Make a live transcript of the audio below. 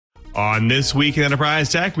On This Week in Enterprise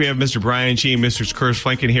Tech, we have Mr. Brian Chi and Mr. Curtis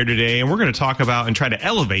Franklin here today, and we're going to talk about and try to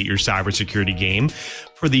elevate your cybersecurity game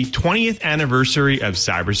for the 20th anniversary of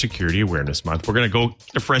Cybersecurity Awareness Month. We're going to go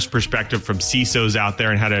get a fresh perspective from CISOs out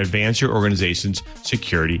there and how to advance your organization's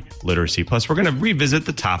security literacy. Plus, we're going to revisit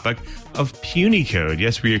the topic of puny code.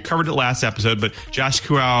 Yes, we covered it last episode, but Josh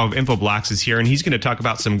Kuau of Infoblox is here, and he's going to talk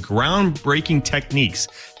about some groundbreaking techniques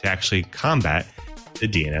to actually combat the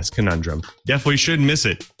DNS conundrum. Definitely shouldn't miss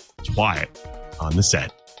it. It's Wyatt on the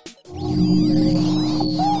set.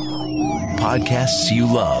 Podcasts you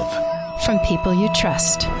love. From people you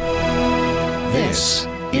trust. This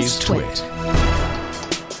is Twit.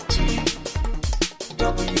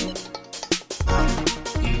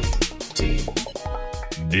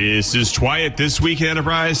 This is Twyat, This Week in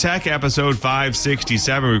Enterprise Tech, episode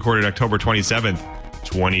 567, recorded October 27th,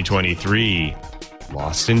 2023.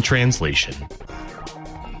 Lost in translation.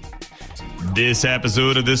 This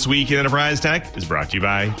episode of This Week in Enterprise Tech is brought to you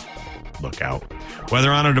by Lookout.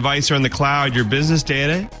 Whether on a device or in the cloud, your business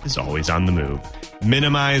data is always on the move.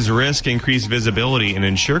 Minimize risk, increase visibility, and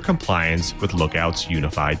ensure compliance with Lookout's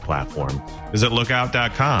unified platform. Visit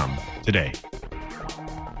lookout.com today.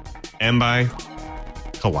 And by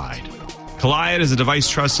Collide. Collide is a device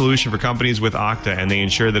trust solution for companies with Okta, and they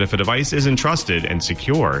ensure that if a device isn't trusted and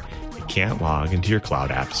secure, it can't log into your cloud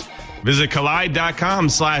apps. Visit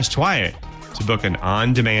collide.com/Twyat to book an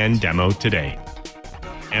on-demand demo today.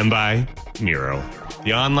 And by Miro,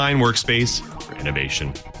 the online workspace for innovation,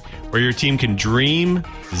 where your team can dream,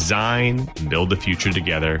 design, and build the future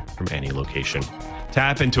together from any location.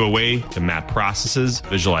 Tap into a way to map processes,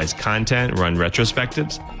 visualize content, run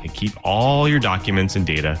retrospectives, and keep all your documents and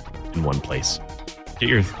data in one place. Get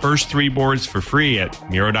your first 3 boards for free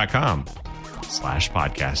at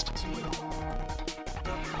Miro.com/podcast.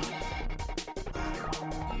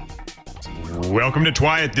 Welcome to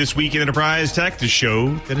Twyat, This Week in Enterprise Tech, the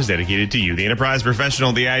show that is dedicated to you, the enterprise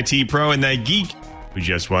professional, the IT pro, and that geek who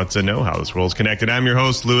just wants to know how this world is connected. I'm your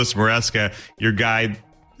host, Louis Maresca, your guide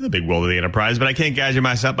to the big world of the enterprise, but I can't guide you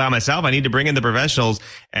by myself. I need to bring in the professionals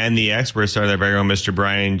and the experts. Our very own Mr.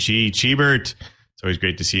 Brian Chi. Chibert, it's always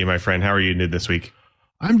great to see you, my friend. How are you this week?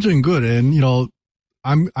 I'm doing good, and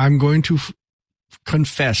I'm going to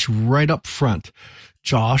confess right up front.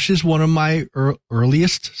 Josh is one of my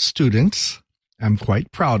earliest students. I'm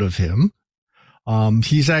quite proud of him.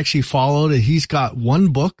 He's actually followed. He's got one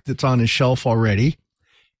book that's on his shelf already.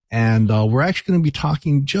 And we're actually going to be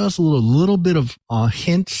talking just a little bit of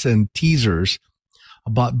hints and teasers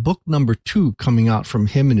about book number 2 coming out from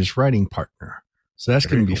him and his writing partner. So that's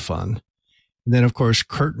going to be fun. And then, of course,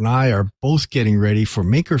 Kurt and I are both getting ready for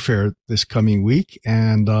Maker Faire this coming week.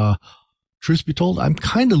 And truth be told, I'm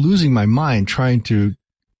kind of losing my mind trying to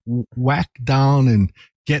whack down and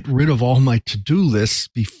get rid of all my to-do lists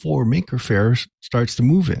before Maker Faire starts to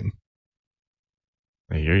move in.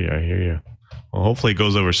 I hear you. Well, hopefully it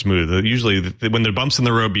goes over smooth. Usually when there are bumps in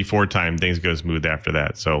the road before time, things go smooth after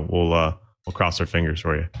that. So we'll cross our fingers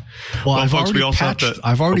for you. Well, I've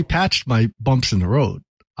already patched my bumps in the road.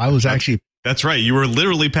 That's right. You were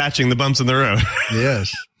literally patching the bumps in the road.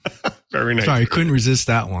 Yes. Very nice. Sorry, I couldn't resist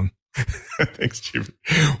that one. Thanks, Chief.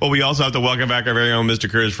 Well, we also have to welcome back our very own Mr.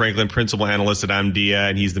 Curtis Franklin, principal analyst at Amdia,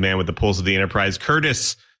 and he's the man with the pulse of the enterprise.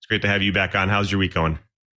 Curtis, it's great to have you back on. How's your week going?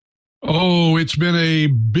 Oh, it's been a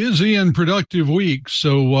busy and productive week,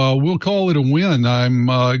 so we'll call it a win. I'm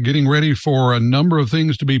getting ready for a number of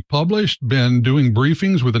things to be published, been doing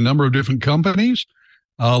briefings with a number of different companies,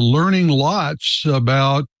 learning lots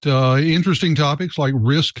about interesting topics like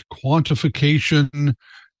risk quantification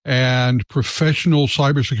and professional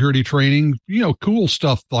cybersecurity training, cool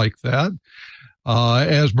stuff like that.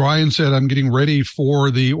 As Brian said, I'm getting ready for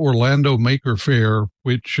the Orlando Maker Faire,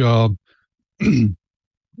 which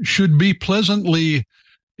should be pleasantly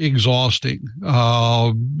exhausting.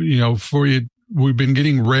 We've been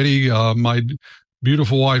getting ready. My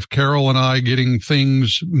beautiful wife, Carol, and I getting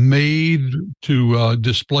things made to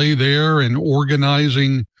display there and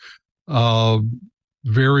organizing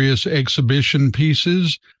various exhibition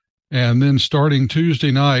pieces. And then starting Tuesday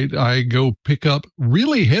night, I go pick up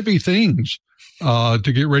really heavy things to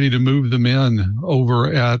get ready to move them in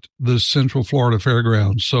over at the Central Florida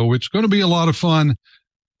Fairgrounds. So it's going to be a lot of fun.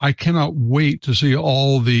 I cannot wait to see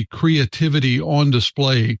all the creativity on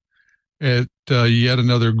display at yet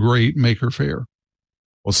another great Maker Faire.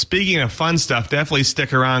 Well, speaking of fun stuff, definitely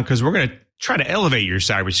stick around because we're going to try to elevate your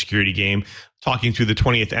cybersecurity game. Talking through the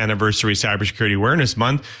 20th anniversary Cybersecurity Awareness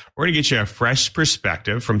Month, we're going to get you a fresh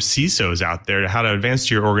perspective from CISOs out there to how to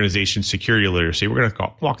advance your organization's security literacy. We're going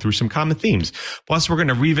to walk through some common themes. Plus, we're going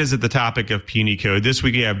to revisit the topic of puny code. This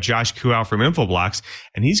week, we have Josh Kuau from Infoblox,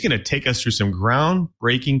 and he's going to take us through some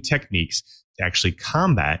groundbreaking techniques to actually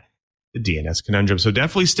combat the DNS conundrum. So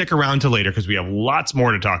definitely stick around to later because we have lots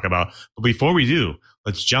more to talk about. But before we do,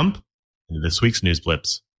 let's jump into this week's News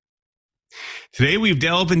Blips. Today, we've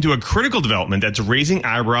delved into a critical development that's raising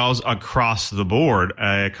eyebrows across the board.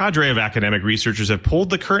 A cadre of academic researchers have pulled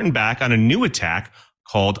the curtain back on a new attack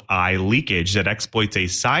called iLeakage that exploits a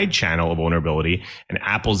side channel vulnerability in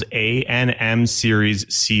Apple's A&M series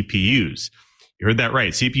CPUs. You heard that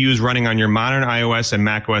right. CPUs running on your modern iOS and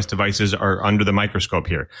macOS devices are under the microscope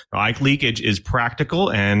here. Now, iLeakage is practical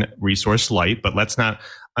and resource light, but let's not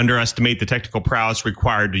underestimate the technical prowess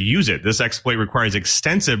required to use it. This exploit requires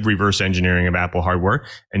extensive reverse engineering of Apple hardware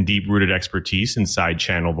and deep-rooted expertise in side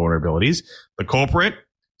channel vulnerabilities. The culprit?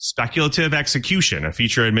 Speculative execution, a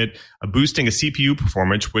feature of boosting a CPU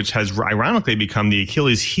performance, which has ironically become the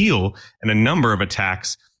Achilles heel in a number of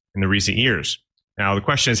attacks in the recent years. Now, the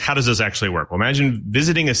question is, how does this actually work? Well, imagine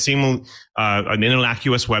visiting an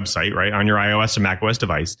innocuous website, right, on your iOS or macOS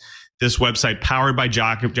device. This website, powered by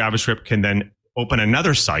JavaScript, can then open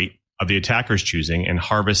another site of the attacker's choosing and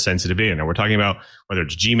harvest sensitive data. Now, we're talking about whether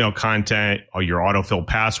it's Gmail content or your autofilled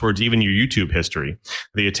passwords, even your YouTube history.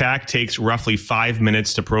 The attack takes roughly 5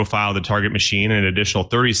 minutes to profile the target machine and an additional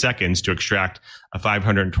 30 seconds to extract a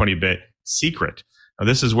 520-bit secret. Now,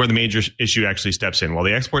 this is where the major issue actually steps in. While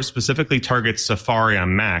the exploit specifically targets Safari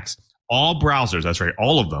on Macs, all browsers, that's right,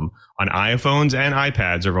 all of them, on iPhones and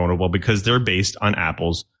iPads are vulnerable because they're based on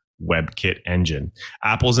Apple's WebKit engine.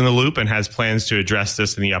 Apple's in the loop and has plans to address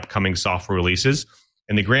this in the upcoming software releases.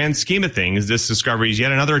 In the grand scheme of things, this discovery is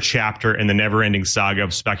yet another chapter in the never-ending saga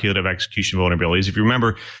of speculative execution vulnerabilities. If you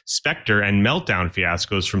remember Spectre and Meltdown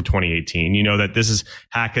fiascos from 2018, you know that this is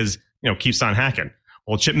keeps on hacking.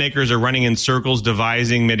 Well, chip makers are running in circles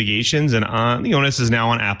devising mitigations, and the onus is now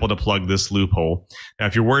on Apple to plug this loophole. Now,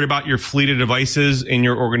 if you're worried about your fleet of devices in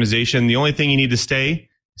your organization, the only thing you need to say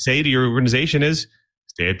to your organization is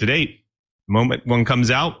stay up to date. The moment one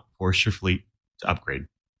comes out, force your fleet to upgrade.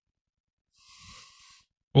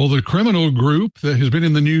 Well, the criminal group that has been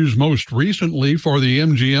in the news most recently for the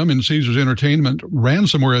MGM and Caesars Entertainment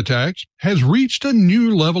ransomware attacks has reached a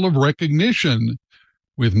new level of recognition,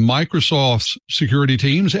 with Microsoft's security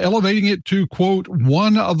teams elevating it to, quote,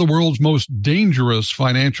 one of the world's most dangerous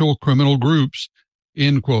financial criminal groups,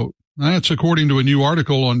 end quote. That's according to a new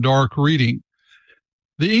article on Dark Reading.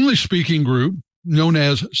 The English-speaking group, known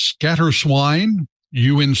as Scatterswine,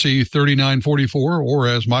 UNC 3944, or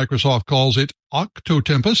as Microsoft calls it,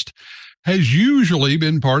 Octotempest, has usually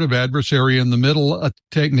been part of adversary in the middle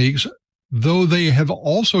techniques, though they have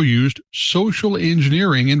also used social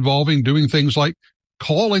engineering involving doing things like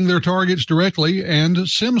calling their targets directly and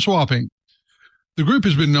SIM swapping. The group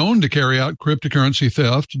has been known to carry out cryptocurrency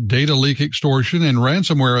theft, data leak extortion, and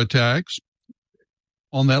ransomware attacks.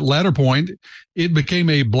 On that latter point, it became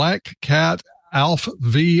a Black Cat Alph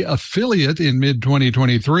V affiliate in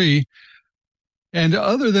mid-2023. And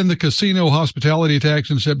other than the casino hospitality attacks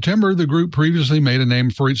in September, the group previously made a name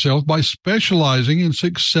for itself by specializing in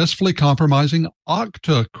successfully compromising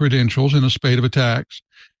Okta credentials in a spate of attacks,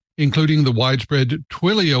 including the widespread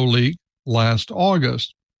Twilio leak last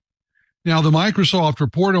August. Now, the Microsoft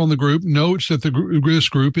report on the group notes that this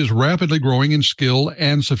group is rapidly growing in skill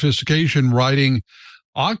and sophistication, writing,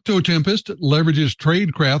 Octotempest leverages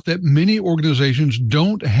tradecraft that many organizations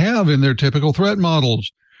don't have in their typical threat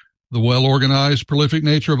models. The well-organized, prolific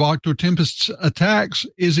nature of Octotempest's attacks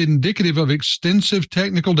is indicative of extensive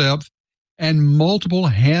technical depth and multiple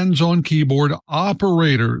hands-on keyboard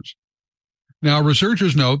operators. Now,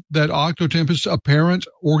 researchers note that Octotempest's apparent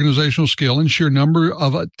organizational skill and sheer number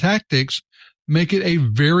of tactics make it a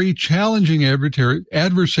very challenging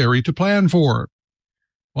adversary to plan for.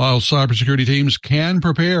 While cybersecurity teams can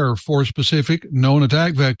prepare for specific known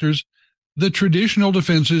attack vectors, the traditional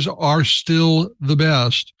defenses are still the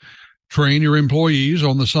best. Train your employees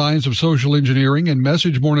on the signs of social engineering and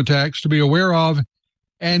message-borne attacks to be aware of,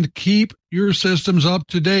 and keep your systems up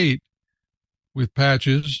to date with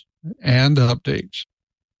patches and updates.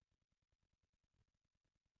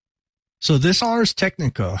 So this Ars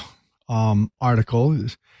Technica article,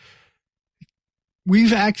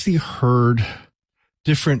 we've actually heard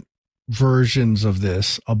different versions of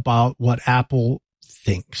this about what Apple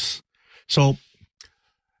thinks. So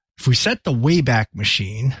if we set the Wayback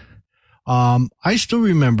Machine, I still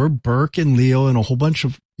remember Burke and Leo and a whole bunch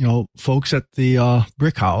of, folks at the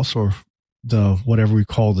Brick House or the whatever we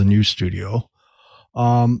call the new studio,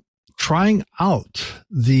 trying out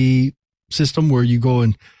the system where you go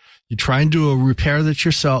and you try and do a repair that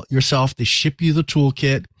yourself. They ship you the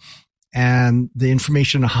toolkit and the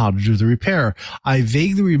information on how to do the repair. I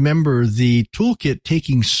vaguely remember the toolkit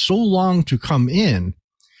taking so long to come in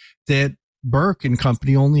that Burke and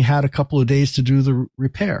company only had a couple of days to do the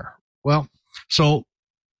repair. Well, so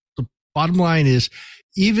the bottom line is,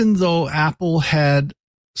 even though Apple had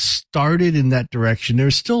started in that direction,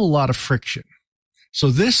 there's still a lot of friction. So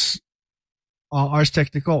this Ars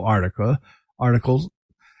Technica article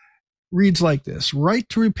reads like this. Right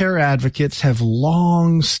to repair advocates have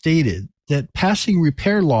long stated that passing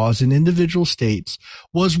repair laws in individual states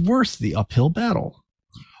was worth the uphill battle.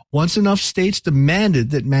 Once enough states demanded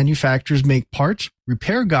that manufacturers make parts,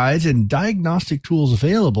 repair guides, and diagnostic tools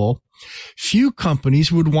available, few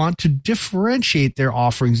companies would want to differentiate their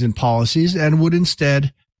offerings and policies and would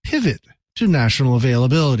instead pivot to national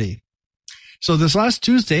availability. So this last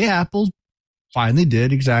Tuesday, Apple finally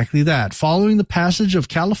did exactly that. Following the passage of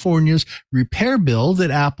California's repair bill that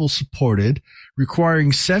Apple supported,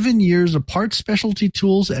 requiring 7 years of part specialty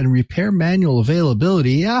tools and repair manual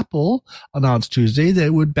availability, Apple announced Tuesday that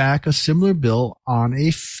it would back a similar bill on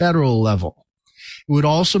a federal level. It would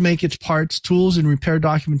also make its parts, tools, and repair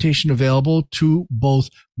documentation available to both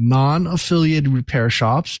non-affiliated repair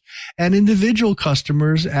shops and individual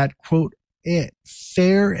customers at, quote,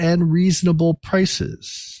 fair and reasonable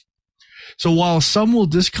prices. So while some will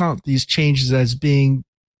discount these changes as being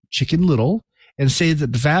chicken little and say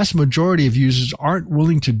that the vast majority of users aren't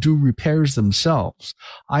willing to do repairs themselves,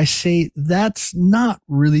 I say that's not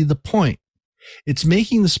really the point. It's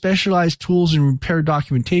making the specialized tools and repair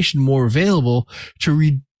documentation more available to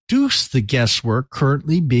reduce the guesswork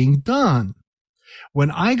currently being done. When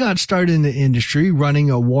I got started in the industry running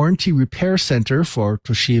a warranty repair center for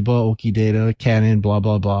Toshiba, Okidata, Canon, blah,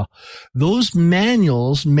 blah, blah, those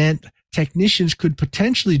manuals meant technicians could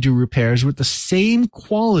potentially do repairs with the same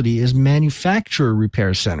quality as manufacturer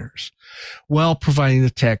repair centers, while providing the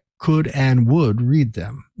tech could and would read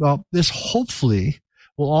them. Well, this hopefully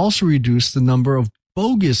will also reduce the number of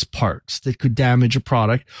bogus parts that could damage a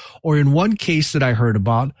product, or in one case that I heard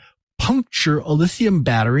about, puncture a lithium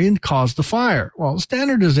battery and cause the fire. Well,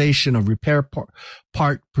 standardization of repair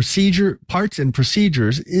parts and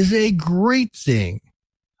procedures is a great thing.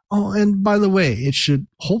 Oh, and by the way, it should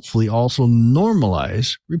hopefully also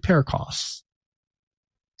normalize repair costs.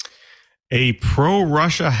 A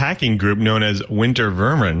pro-Russia hacking group known as Winter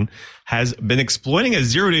Vermin has been exploiting a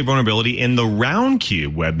zero-day vulnerability in the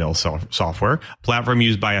Roundcube webmail software, a platform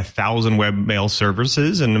used by 1,000 webmail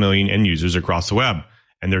services and 1 million end users across the web.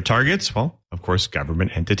 And their targets, well, of course,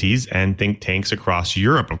 government entities and think tanks across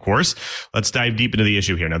Europe, of course. Let's dive deep into the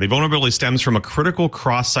issue here. Now, the vulnerability stems from a critical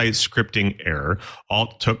cross-site scripting error.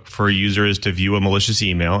 All it took for a user is to view a malicious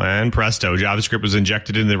email, and presto, JavaScript was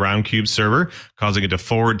injected into the Roundcube server, causing it to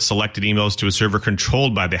forward selected emails to a server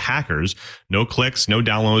controlled by the hackers. No clicks, no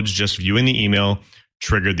downloads, just viewing the email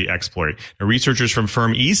triggered the exploit. Now, researchers from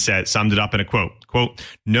firm ESET summed it up in a quote,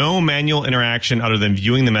 no manual interaction other than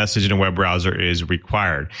viewing the message in a web browser is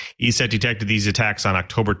required. ESET detected these attacks on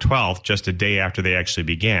October 12th, just a day after they actually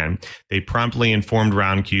began. They promptly informed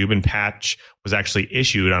Roundcube, and patch was actually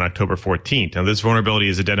issued on October 14th. Now, this vulnerability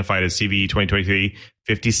is identified as CVE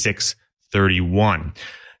 2023-5631.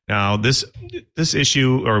 Now, this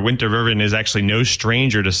issue, or Winter Vermin, is actually no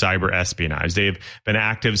stranger to cyber espionage. They've been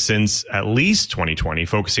active since at least 2020,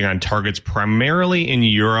 focusing on targets primarily in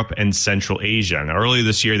Europe and Central Asia. Now, earlier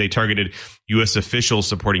this year, they targeted U.S. officials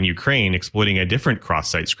supporting Ukraine, exploiting a different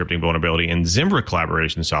cross-site scripting vulnerability in Zimbra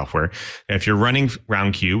collaboration software. Now, if you're running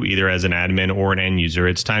Roundcube, either as an admin or an end user,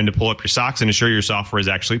 it's time to pull up your socks and ensure your software is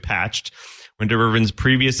actually patched. Winter Vermin's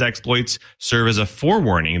previous exploits serve as a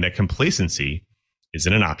forewarning that complacency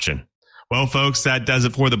isn't an option. Well, folks, that does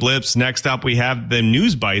it for the blips. Next up, we have the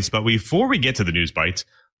news bites. But before we get to the news bites,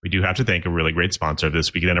 we do have to thank a really great sponsor of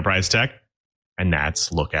This Week in Enterprise Tech, and that's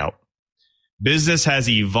Lookout. Business has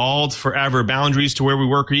evolved forever. Boundaries to where we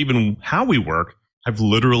work or even how we work have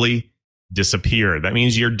literally disappeared. That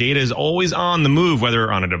means your data is always on the move, whether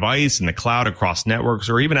on a device, in the cloud, across networks,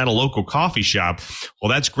 or even at a local coffee shop. Well,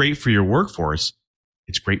 that's great for your workforce.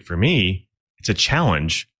 It's great for me. It's a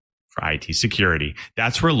challenge for IT security.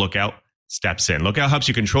 That's where Lookout steps in. Lookout helps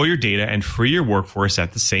you control your data and free your workforce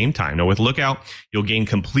at the same time. Now, with Lookout, you'll gain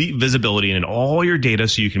complete visibility in all your data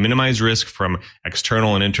so you can minimize risk from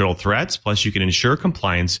external and internal threats. Plus, you can ensure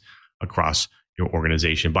compliance across your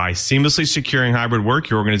organization. By seamlessly securing hybrid work,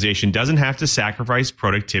 your organization doesn't have to sacrifice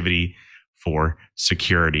productivity for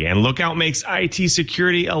security. And Lookout makes IT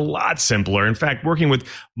security a lot simpler. In fact, working with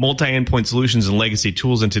multi-endpoint solutions and legacy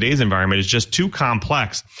tools in today's environment is just too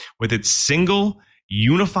complex. With its single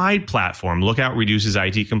unified platform, Lookout reduces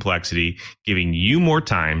IT complexity, giving you more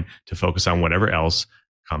time to focus on whatever else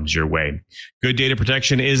comes your way. Good data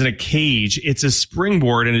protection isn't a cage, it's a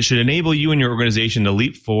springboard, and it should enable you and your organization to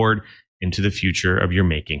leap forward into the future of your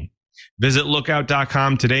making. Visit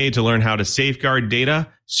lookout.com today to learn how to safeguard data,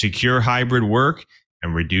 secure hybrid work,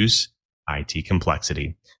 and reduce IT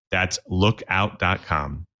complexity. That's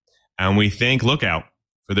lookout.com. And we thank Lookout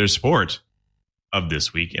for their support of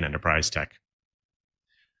This Week in Enterprise Tech.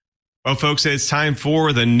 Well, folks, it's time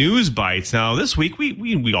for the News Bites. Now, this week,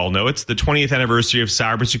 we all know it's the 20th anniversary of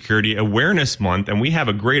Cybersecurity Awareness Month, and we have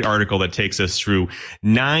a great article that takes us through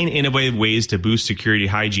 9 innovative ways to boost security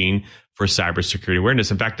hygiene for cybersecurity awareness.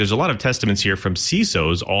 In fact, there's a lot of testaments here from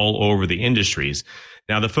CISOs all over the industries.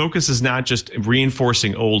 Now, the focus is not just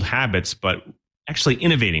reinforcing old habits, but actually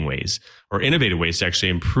innovative ways to actually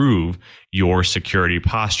improve your security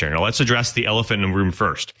posture. Now, let's address the elephant in the room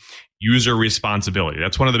first. User responsibility.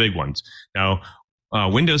 That's one of the big ones. Now,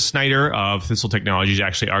 Windows Snyder of Thistle Technologies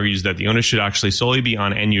actually argues that the onus should actually solely be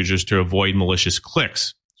on end users to avoid malicious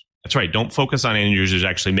clicks. That's right. Don't focus on end users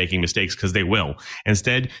actually making mistakes, because they will.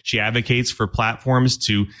 Instead, she advocates for platforms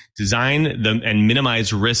to design them and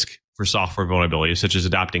minimize risk for software vulnerabilities, such as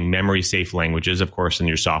adopting memory-safe languages, of course, in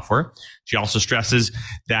your software. She also stresses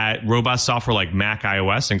that robust software like Mac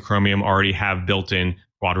OS and Chromium already have built-in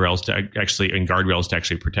guardrails to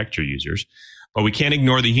actually protect your users. But we can't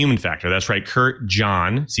ignore the human factor. That's right. Kurt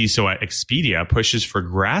John, CISO at Expedia, pushes for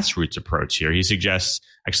grassroots approach here. He suggests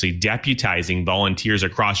actually deputizing volunteers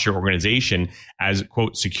across your organization as,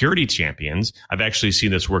 quote, security champions. I've actually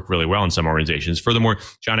seen this work really well in some organizations. Furthermore,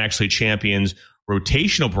 John actually champions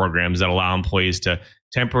rotational programs that allow employees to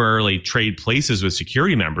temporarily trade places with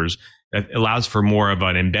security members. That allows for more of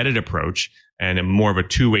an embedded approach and more of a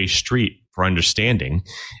two-way street for understanding.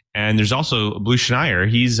 And there's also Blue Schneier.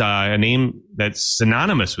 He's a name that's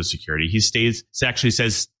synonymous with security. He actually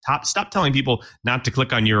says, stop telling people not to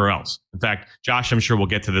click on URLs. In fact, Josh, I'm sure we'll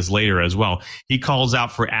get to this later as well. He calls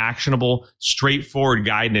out for actionable, straightforward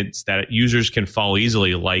guidance that users can follow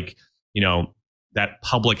easily, like, that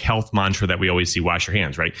public health mantra that we always see, wash your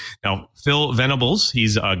hands, right? Now, Phil Venables,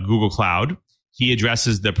 he's Google Cloud. He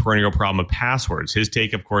addresses the perennial problem of passwords. His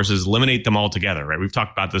take, of course, is eliminate them altogether, right? We've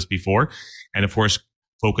talked about this before. And of course,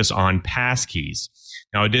 focus on passkeys.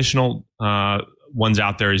 Now, additional ones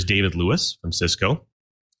out there is David Lewis from Cisco.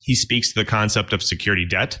 He speaks to the concept of security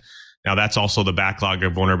debt. Now, that's also the backlog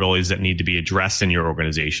of vulnerabilities that need to be addressed in your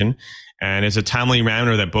organization. And it's a timely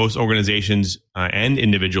manner that both organizations and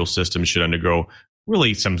individual systems should undergo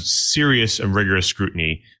really some serious and rigorous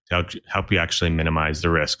scrutiny to help you actually minimize the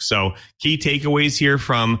risk. So key takeaways here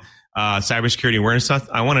from cybersecurity awareness.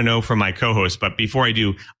 I want to know from my co-host, but before I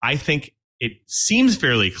do, I think it seems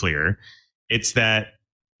fairly clear. It's that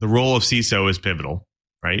the role of CISO is pivotal,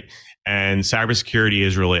 right? And cybersecurity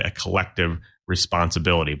is really a collective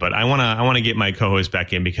responsibility. But I want to get my co-host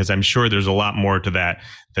back in, because I'm sure there's a lot more to that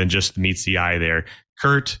than just meets the eye there.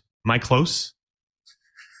 Kurt, am I close?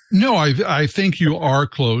 No, I think you are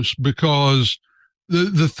close, because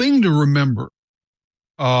the thing to remember,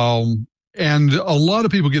 and a lot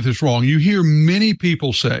of people get this wrong. You hear many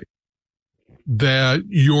people say that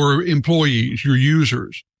your employees, your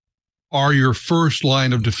users, are your first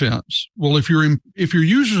line of defense. Well, if your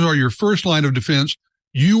users are your first line of defense,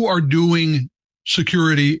 you are doing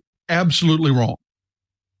security absolutely wrong.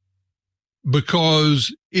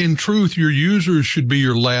 Because in truth, your users should be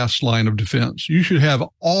your last line of defense. You should have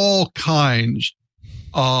all kinds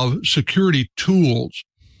of security tools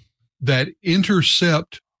that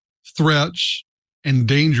intercept threats and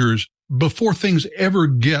dangers before things ever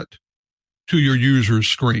get to your users'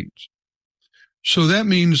 screens. So that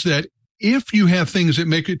means that if you have things that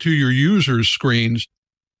make it to your users' screens,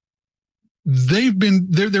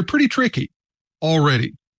 they're pretty tricky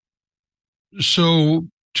already. So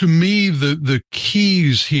to me, the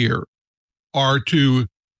keys here are to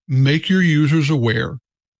make your users aware,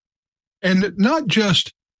 and not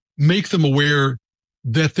just make them aware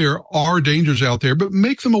that there are dangers out there, but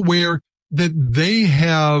make them aware that they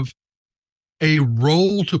have a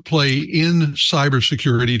role to play in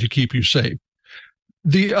cybersecurity to keep you safe.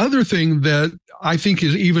 The other thing that I think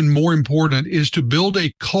is even more important is to build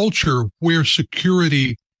a culture where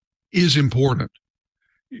security is important.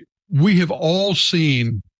 We have all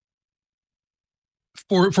seen,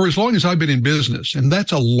 for as long as I've been in business, and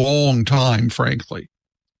that's a long time, frankly,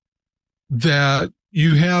 that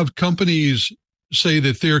you have companies say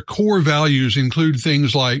that their core values include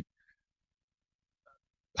things like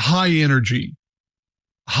high energy,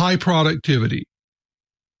 high productivity,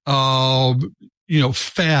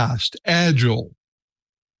 fast, agile,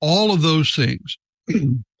 all of those things.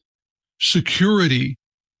 Security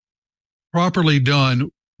properly done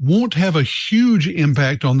won't have a huge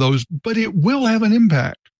impact on those, but it will have an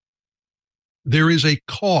impact. There is a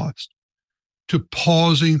cost to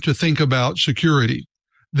pausing to think about security.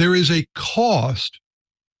 There is a cost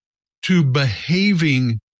to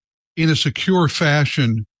behaving in a secure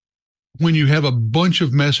fashion when you have a bunch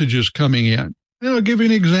of messages coming in. And I'll give you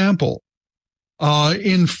an example.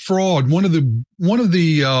 In fraud, one of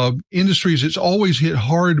the industries that's always hit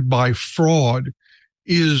hard by fraud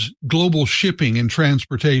is global shipping and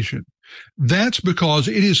transportation. That's because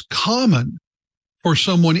it is common for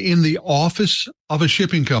someone in the office of a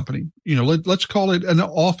shipping company, let's call it an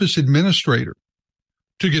office administrator,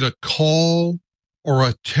 to get a call or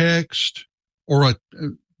a text or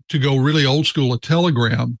to go really old school, a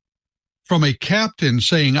telegram from a captain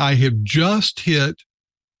saying, I have just hit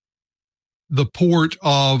the port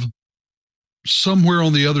of somewhere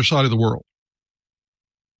on the other side of the world,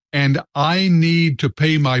 and I need to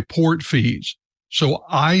pay my port fees. So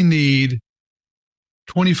I need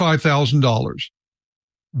 $25,000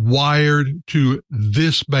 wired to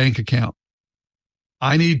this bank account.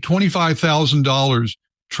 I need $25,000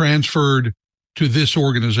 transferred to this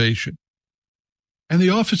organization. And the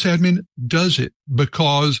office admin does it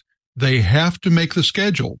because they have to make the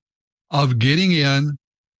schedule of getting in,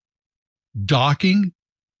 docking,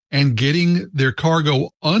 and getting their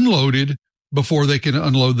cargo unloaded before they can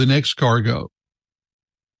unload the next cargo.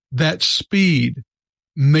 That speed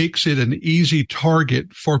makes it an easy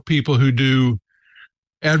target for people who do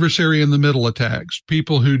adversary in the middle attacks,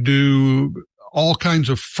 people who do all kinds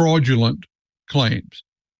of fraudulent claims.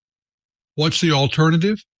 What's the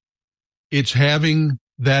alternative? It's having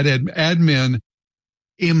that admin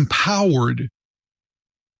empowered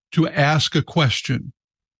to ask a question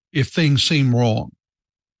if things seem wrong.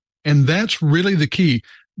 And that's really the key,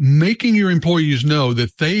 making your employees know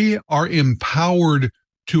that they are empowered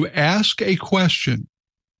to ask a question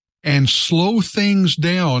and slow things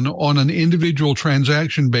down on an individual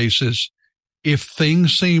transaction basis if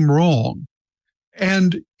things seem wrong.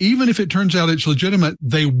 And even if it turns out it's legitimate,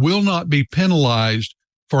 they will not be penalized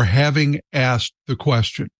for having asked the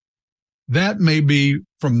question. That may be,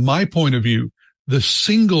 from my point of view, the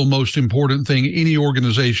single most important thing any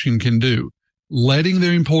organization can do, letting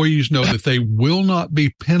their employees know that they will not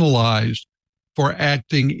be penalized for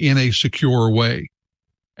acting in a secure way.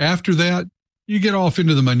 After that, you get off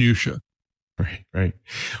into the minutia. Right.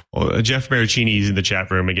 Well, Jeff Maricini is in the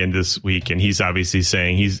chat room again this week, and he's obviously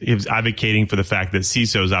saying he's advocating for the fact that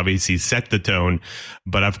CISOs obviously set the tone,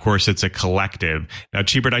 but of course it's a collective. Now,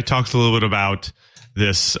 Cheapert, I talked a little bit about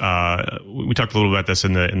this. We talked a little about this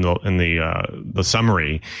in the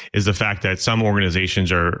summary. Is the fact that some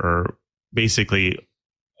organizations are basically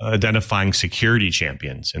identifying security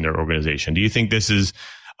champions in their organization. Do you think this is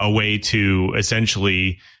a way to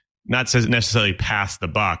essentially not necessarily pass the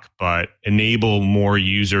buck, but enable more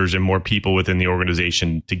users and more people within the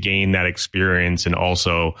organization to gain that experience and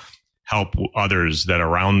also help others that are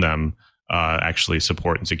around them actually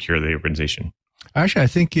support and secure the organization? Actually, I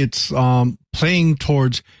think it's playing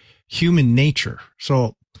towards human nature.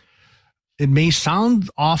 So it may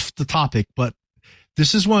sound off the topic, but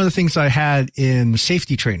this is one of the things I had in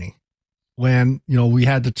safety training when, we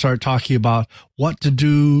had to start talking about what to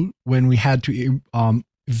do when we had to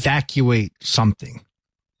evacuate something.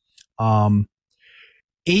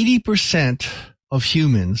 80% of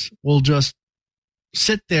humans will just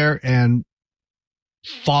sit there and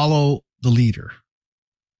follow the leader.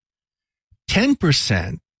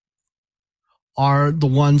 10% are the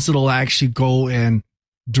ones that'll actually go and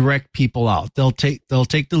direct people out. They'll take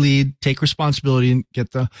the lead, take responsibility, and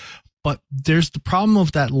but there's the problem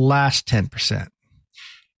of that last 10%.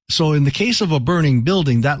 So in the case of a burning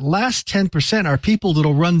building, that last 10% are people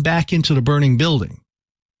that'll run back into the burning building.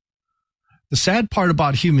 The sad part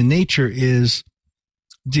about human nature is,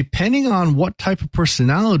 depending on what type of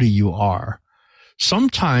personality you are,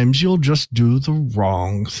 sometimes you'll just do the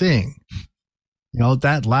wrong thing.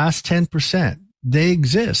 That last 10%, they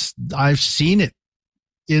exist. I've seen it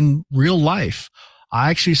in real life. I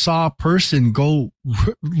actually saw a person go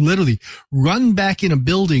literally run back in a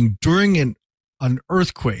building during an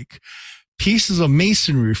earthquake, pieces of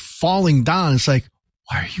masonry falling down. It's like,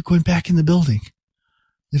 why are you going back in the building?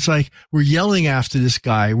 It's like, we're yelling after this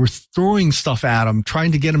guy. We're throwing stuff at him,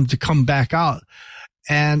 trying to get him to come back out.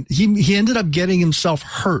 And he ended up getting himself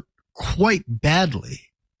hurt quite badly.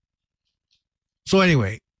 So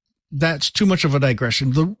anyway, that's too much of a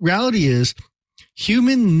digression. The reality is,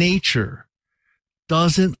 human nature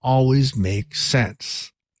doesn't always make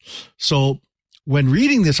sense. So when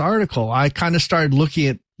reading this article, I kind of started looking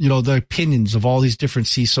at, the opinions of all these different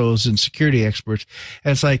CISOs and security experts.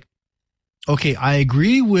 And it's like, okay, I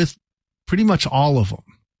agree with pretty much all of them,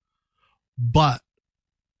 but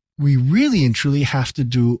we really and truly have to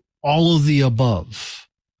do all of the above.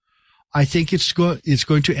 I think it's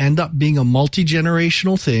going to end up being a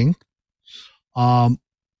multi-generational thing.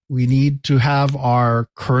 We need to have our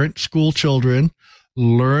current school children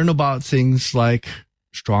learn about things like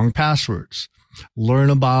strong passwords, learn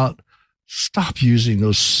about stop using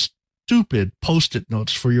those stupid Post-it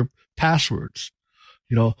notes for your passwords.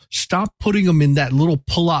 Stop putting them in that little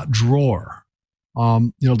pull-out drawer,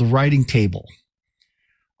 the writing table,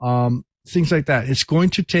 things like that. It's going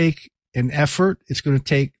to take an effort. It's going to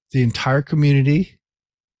take the entire community.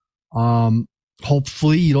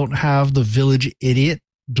 Hopefully you don't have the village idiot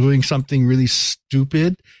doing something really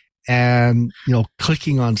stupid and,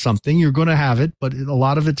 clicking on something. You're going to have it, but a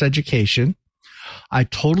lot of it's education. I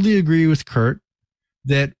totally agree with Kurt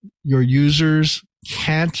that your users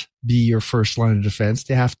can't be your first line of defense.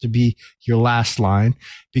 They have to be your last line,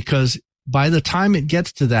 because by the time it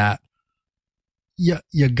gets to that,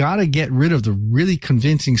 you got to get rid of the really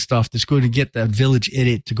convincing stuff that's going to get that village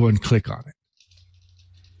idiot to go and click on it.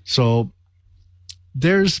 So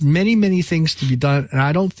there's many, many things to be done, and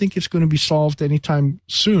I don't think it's going to be solved anytime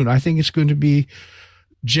soon. I think it's going to be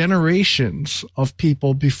generations of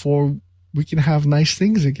people before we can have nice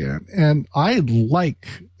things again. And I like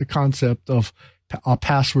the concept of a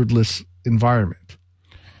passwordless environment.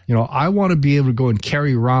 I want to be able to go and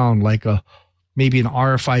carry around like maybe an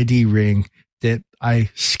RFID ring that I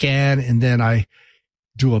scan and then I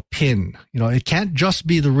do a pin. It can't just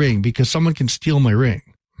be the ring, because someone can steal my ring.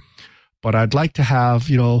 But I'd like to have,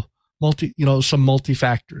 some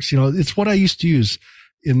multi-factors. It's what I used to use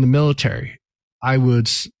in the military. I would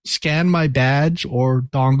scan my badge or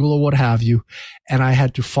dongle or what have you, and I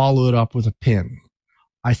had to follow it up with a pin.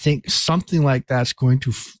 I think something like that's going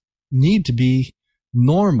to need to be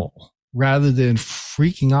normal rather than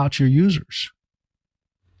freaking out your users.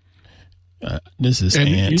 This is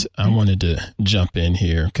Ant. I wanted to jump in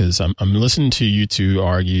here because I'm listening to you two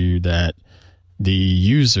argue that the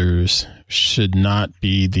users should not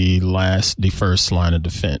be the first line of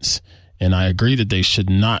defense. And I agree that they should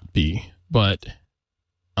not be. But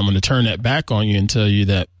I'm going to turn that back on you and tell you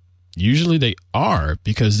that usually they are,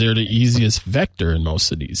 because they're the easiest vector in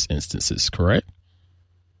most of these instances, correct?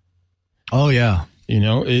 Oh, yeah.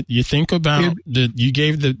 You think about you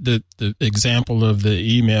gave the example of the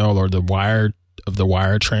email or the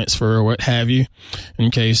wire transfer or what have you.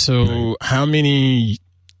 Okay. So how many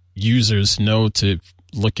users know to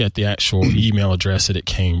look at the actual email address that it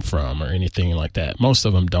came from or anything like that? Most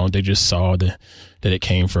of them don't. They just saw that it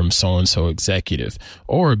came from so-and-so executive.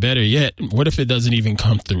 Or better yet, what if it doesn't even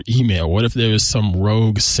come through email? What if there is some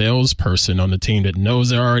rogue salesperson on the team that knows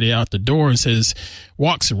they're already out the door and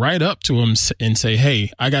walks right up to them and say,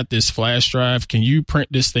 hey, I got this flash drive. Can you print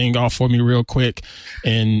this thing off for me real quick?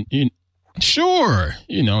 And sure,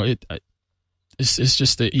 it's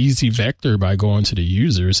just the easy vector by going to the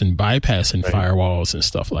users and bypassing firewalls and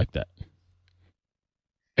stuff like that.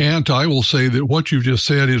 And I will say that what you've just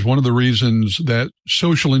said is one of the reasons that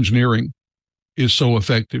social engineering is so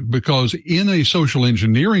effective, because in a social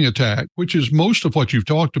engineering attack, which is most of what you've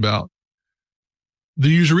talked about, the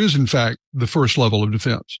user is, in fact, the first level of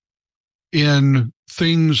defense. In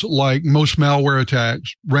things like most malware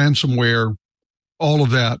attacks, ransomware, all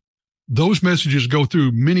of that, those messages go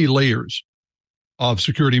through many layers of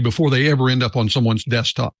security before they ever end up on someone's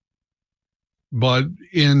desktop. But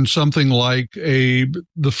in something like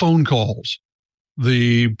the phone calls,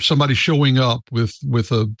 somebody showing up with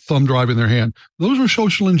a thumb drive in their hand, those are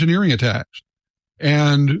social engineering attacks.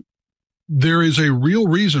 And there is a real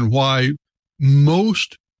reason why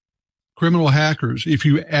most criminal hackers, if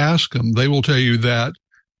you ask them, they will tell you that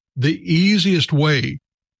the easiest way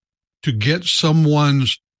to get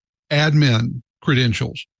someone's admin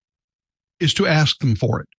credentials is to ask them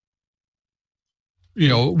for it.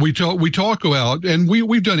 We talk about, and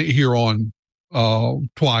we've done it here on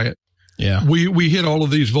Twiat. Yeah. We hit all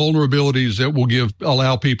of these vulnerabilities that will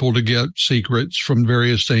allow people to get secrets from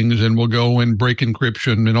various things, and we'll go and break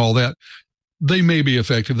encryption and all that. They may be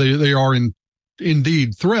effective. They are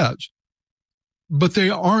indeed threats, but they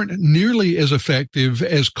aren't nearly as effective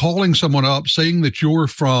as calling someone up saying that you're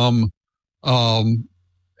from the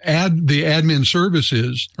admin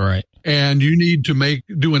services, right? And you need to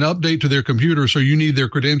do an update to their computer, so you need their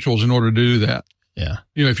credentials in order to do that. Yeah.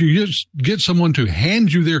 If you just get someone to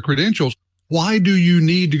hand you their credentials, why do you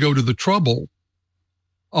need to go to the trouble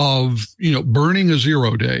of, burning a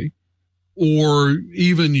 0-day or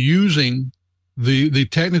even using the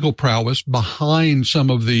technical prowess behind some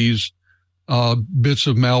of these bits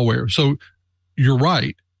of malware. So you're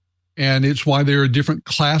right. And it's why there are different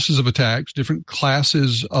classes of attacks, different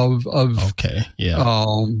classes of security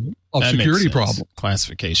problems.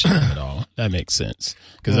 Classification of it all. That makes sense.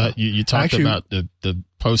 Because you talked about the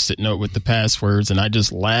Post-it note with the passwords, and I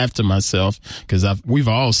just laughed to myself because we've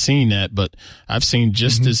all seen that, but I've seen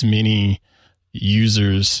just as many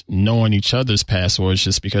users knowing each other's passwords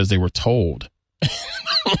just because they were told.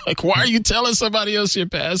 Like, why are you telling somebody else your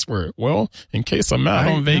password? Well, in case I'm out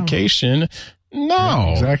on vacation. No,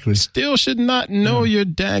 yeah, exactly. Still should not know your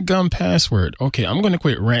dadgum password. Okay, I'm going to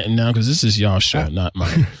quit ranting now because this is y'all's show, not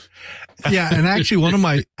mine. Yeah, and actually one of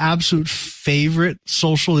my absolute favorite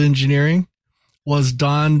social engineering was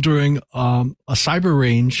done during a cyber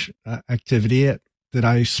range activity that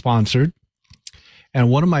I sponsored. And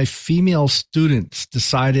one of my female students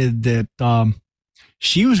decided that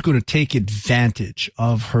she was going to take advantage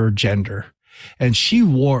of her gender. And she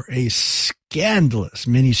wore a scandalous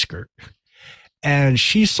miniskirt. And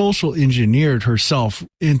she social engineered herself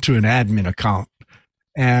into an admin account.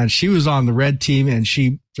 And she was on the red team, and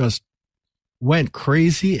she just went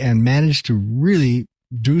crazy and managed to really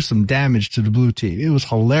do some damage to the blue team. It was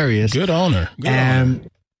hilarious. Good on her. And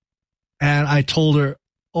I told her,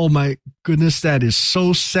 oh my goodness, that is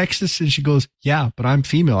so sexist. And she goes, yeah, but I'm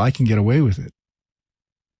female. I can get away with it.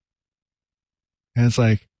 And it's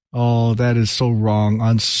like, oh, that is so wrong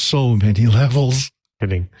on so many levels.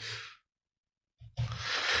 Kidding.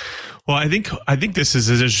 Well, I think this is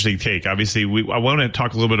an interesting take. Obviously, I want to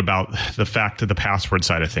talk a little bit about the fact of the password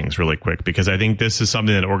side of things really quick, because I think this is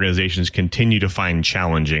something that organizations continue to find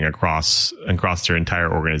challenging across their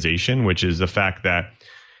entire organization, which is the fact that,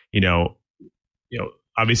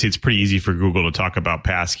 obviously it's pretty easy for Google to talk about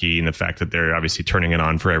passkey and the fact that they're obviously turning it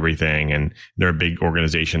on for everything. And they're a big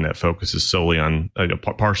organization that focuses solely on,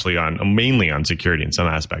 mainly on security in some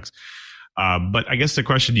aspects. But I guess the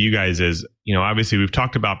question to you guys is, obviously we've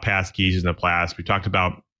talked about passkeys in the past. We talked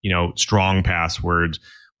about, strong passwords,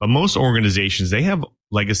 but most organizations, they have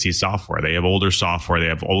legacy software. They have older software. They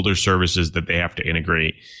have older services that they have to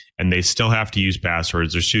integrate, and they still have to use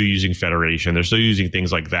passwords. They're still using federation. They're still using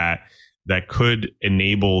things like that could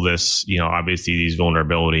enable this, obviously these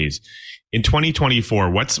vulnerabilities. In 2024,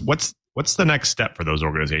 what's the next step for those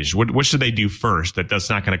organizations? What should they do first that's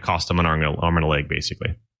not going to cost them an arm and a leg,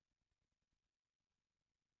 basically?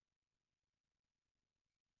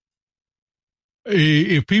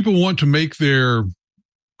 If people want to make their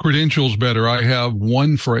credentials better, I have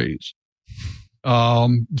one phrase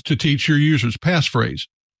to teach your users, passphrase.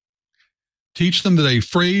 Teach them that a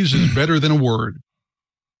phrase is better than a word.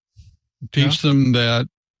 Teach them that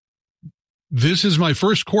this is my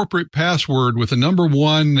first corporate password with a number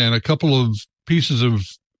 1 and a couple of pieces of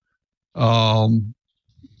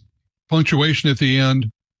punctuation at the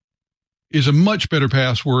end is a much better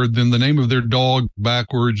password than the name of their dog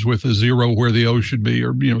backwards with a 0 where the O should be,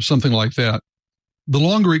 or, something like that. The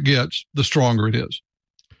longer it gets, the stronger it is.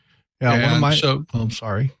 Yeah. I'm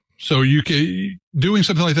sorry. So you can doing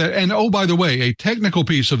something like that. And, oh, by the way, a technical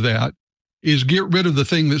piece of that is get rid of the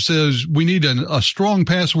thing that says we need a strong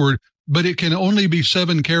password, but it can only be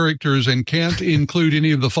 7 characters and can't include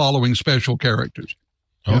any of the following special characters.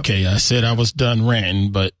 Okay, I said I was done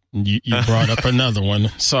ranting, but you brought up another one.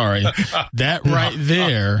 Sorry. That right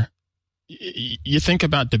there, you think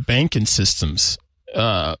about the banking systems.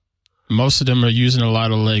 Most of them are using a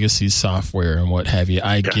lot of legacy software and what have you.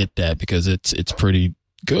 I get that because it's pretty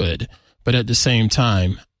good. But at the same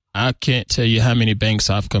time, I can't tell you how many banks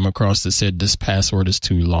I've come across that said this password is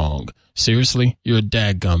too long. Seriously? You're a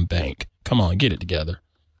dadgum bank. Come on, get it together.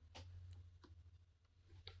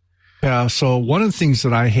 Yeah, so one of the things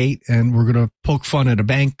that I hate, and we're going to poke fun at a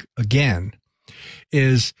bank again,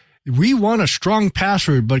 is we want a strong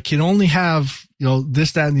password, but can only have,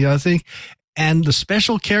 this, that, and the other thing. And the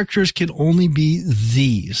special characters can only be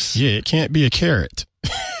these. Yeah, it can't be a carrot.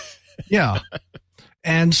 Yeah.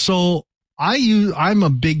 And so I'm a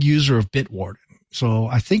big user of Bitwarden. So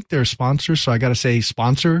I think they're sponsors. So I got to say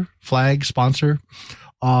sponsor.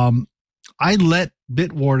 I let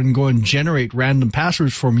Bitwarden go and generate random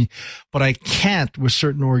passwords for me, but I can't with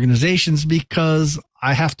certain organizations because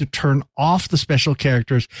I have to turn off the special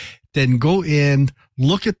characters, then go in,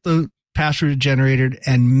 look at the password generated,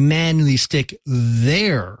 and manually stick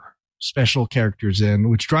their special characters in,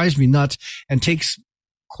 which drives me nuts and takes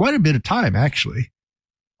quite a bit of time, actually.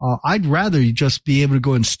 I'd rather just be able to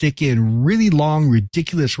go and stick in really long,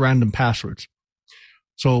 ridiculous random passwords.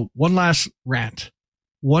 So one last rant.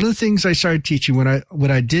 one of the things I started teaching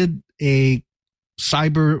when I did a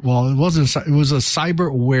cyber, well, it was a cyber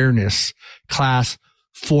awareness class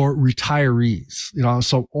for retirees,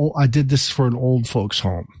 so I did this for an old folks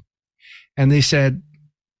home, and they said,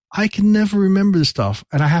 I can never remember the stuff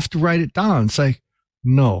and I have to write it down. It's like,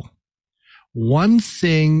 no, one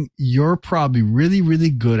thing you're probably really, really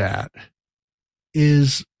good at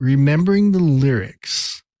is remembering the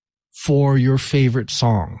lyrics for your favorite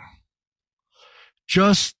song.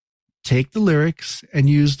 Just take the lyrics and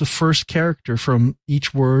use the first character from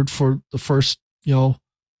each word for the first,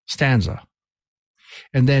 stanza.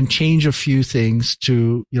 And then change a few things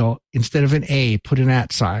to, instead of an A, put an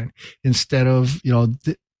 @ sign. Instead of,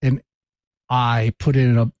 an I, put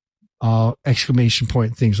in a exclamation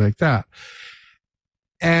point, things like that.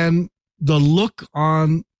 And the look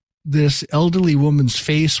on this elderly woman's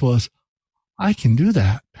face was, I can do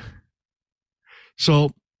that.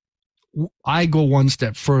 So I go one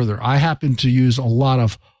step further. I happen to use a lot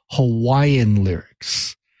of Hawaiian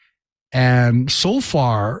lyrics. And so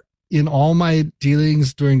far, in all my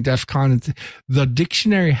dealings during DEF CON, the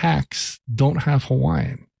dictionary hacks don't have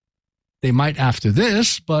Hawaiian. They might after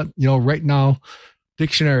this, but, right now,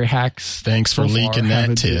 dictionary hacks. Thanks for leaking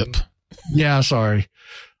that tip. Yeah, sorry.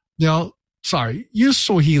 Sorry. Use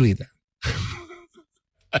Swahili then.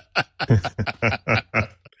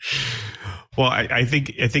 Well, I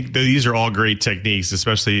think these are all great techniques,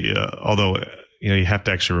 especially although you have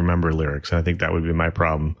to actually remember lyrics. I think that would be my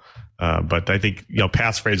problem. But I think,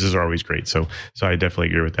 passphrases are always great. So I definitely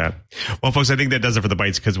agree with that. Well, folks, I think that does it for the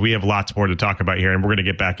bites because we have lots more to talk about here. And we're going to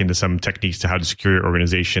get back into some techniques to how to secure your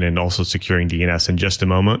organization and also securing DNS in just a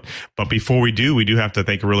moment. But before we do have to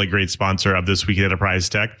thank a really great sponsor of This Week in Enterprise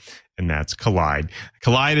Tech, and that's Collide.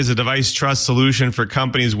 Collide is a device trust solution for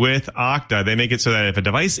companies with Okta. They make it so that if a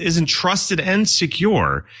device isn't trusted and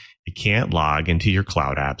secure, it can't log into your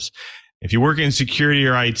cloud apps. If you work in security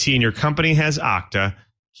or IT and your company has Okta,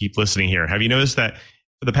 keep listening here. Have you noticed that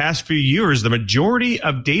for the past few years, the majority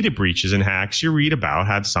of data breaches and hacks you read about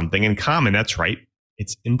have something in common? That's right.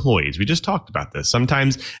 It's employees. We just talked about this.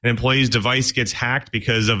 Sometimes an employee's device gets hacked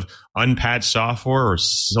because of unpatched software or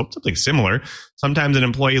something similar. Sometimes an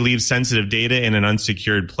employee leaves sensitive data in an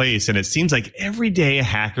unsecured place, and it seems like every day a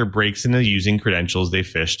hacker breaks into using credentials they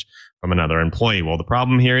phished from another employee. Well, the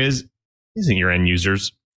problem here isn't your end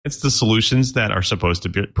users. It's the solutions that are supposed to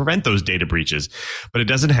prevent those data breaches. But it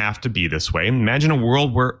doesn't have to be this way. Imagine a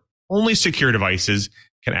world where only secure devices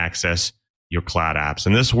can access your cloud apps.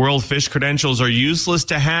 In this world, phish credentials are useless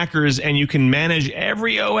to hackers, and you can manage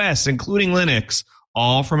every OS, including Linux,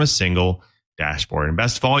 all from a single dashboard. And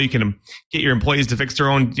best of all, you can get your employees to fix their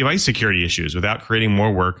own device security issues without creating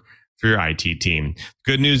more work for your IT team.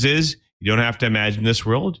 Good news is you don't have to imagine this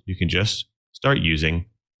world. You can just start using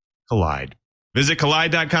Collide. Visit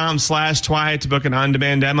collide.com/Twilight to book an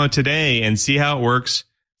on-demand demo today and see how it works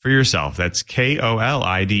for yourself. That's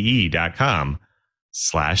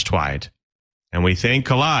KOLIDE.com/Twilight. And we thank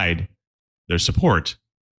Collide, their support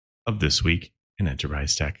of This Week in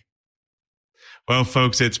Enterprise Tech. Well,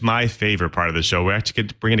 folks, it's my favorite part of the show. We actually get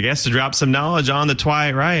to bring in a guest to drop some knowledge on the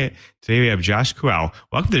Twilight Riot. Today we have Josh Kuel.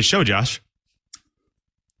 Welcome to the show, Josh.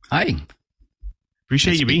 Hi.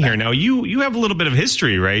 Appreciate you being here. Now, you have a little bit of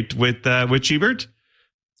history, right, with Chibert?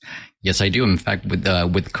 Yes, I do. In fact,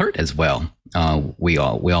 with Kurt as well. We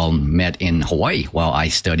all met in Hawaii while I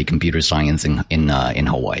studied computer science in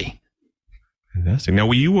Hawaii. Fantastic. Now,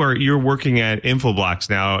 you're working at Infoblox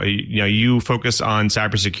now. You focus on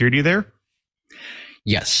cybersecurity there?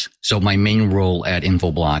 Yes. So my main role at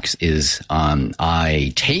Infoblox is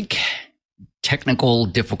I take technical,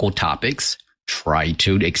 difficult topics, try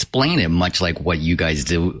to explain it much like what you guys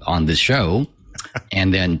do on the show,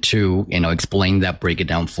 and then to explain that, break it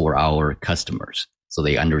down for our customers so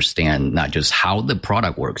they understand not just how the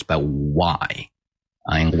product works, but why.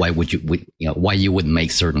 And why you would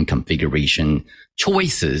make certain configuration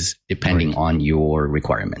choices depending on your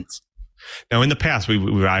requirements. Now, in the past,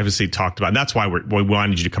 we've obviously talked about, and that's why we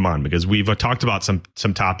wanted you to come on, because we've talked about some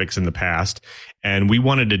topics in the past, and we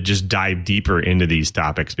wanted to just dive deeper into these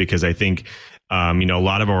topics because I think, a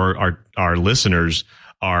lot of our listeners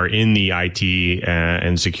are in the IT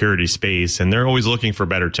and security space, and they're always looking for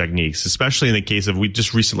better techniques, especially in the case of, we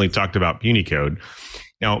just recently talked about Punycode.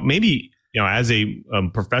 Now, maybe, as a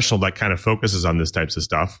professional that kind of focuses on this types of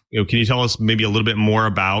stuff, can you tell us maybe a little bit more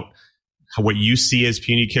about what you see as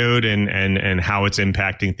Punycode and how it's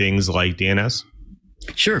impacting things like DNS?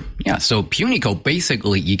 Sure. Yeah. So Punycode,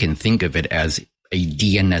 basically, you can think of it as a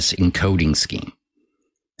DNS encoding scheme.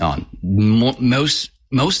 Most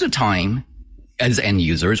of the time, as end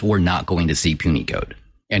users, we're not going to see Punycode.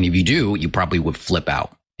 And if you do, you probably would flip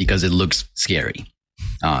out because it looks scary.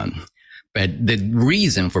 But the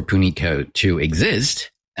reason for Punycode to exist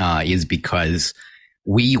is because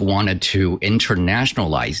we wanted to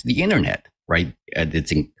internationalize the internet, right?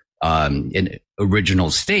 It's in original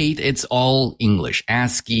state, it's all English,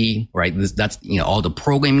 ASCII, right? That's all the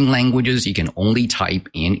programming languages, you can only type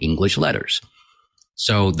in English letters.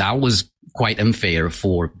 So that was quite unfair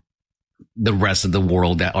for the rest of the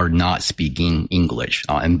world that are not speaking English.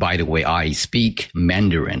 And by the way, I speak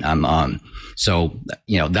Mandarin. So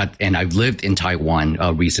that, and I've lived in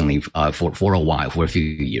Taiwan recently for a while, for a few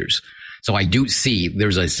years. So I do see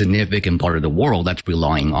there's a significant part of the world that's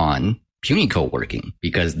relying on Punycode working,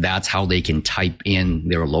 because that's how they can type in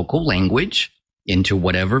their local language into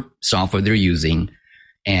whatever software they're using,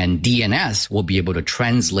 and DNS will be able to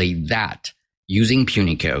translate that using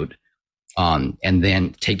Punycode, and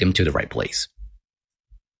then take them to the right place.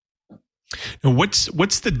 Now,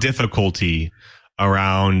 what's the difficulty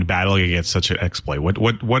around battling against such an exploit?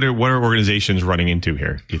 What are organizations running into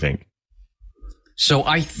here, do you think? So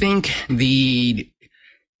I think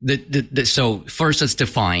so first let's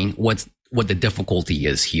define what the difficulty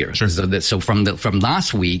is here. Sure. So from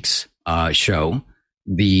last week's show,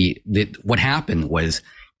 what happened was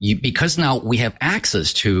because now we have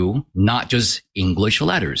access to not just English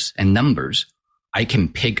letters and numbers. I can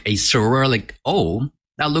pick a Cyrillic O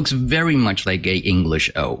that looks very much like a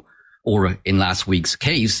English O, or in last week's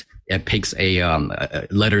case, it picks a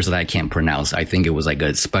letters that I can't pronounce. I think it was like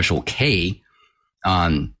a special K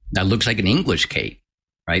that looks like an English K.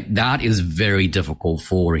 Right, that is very difficult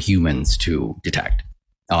for humans to detect.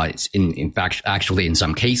 It's in fact, actually, in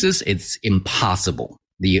some cases, it's impossible.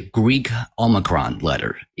 The Greek Omicron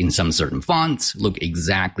letter in some certain fonts look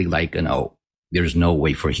exactly like an O. There's no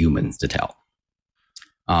way for humans to tell.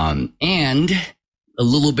 And a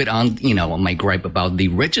little bit on, my gripe about the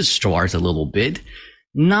registrars a little bit.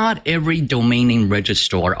 Not every domain name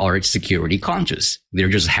registrar are security conscious. They're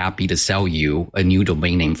just happy to sell you a new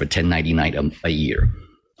domain name for $10.99 a year.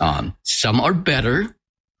 Some are better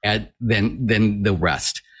than the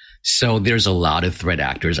rest. So there's a lot of threat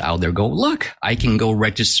actors out there go, look, I can go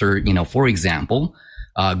register, for example,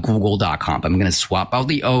 google.com. I'm going to swap out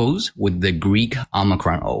the O's with the Greek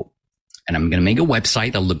Omicron O. And I'm going to make a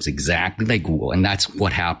website that looks exactly like Google. And that's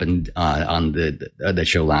what happened on the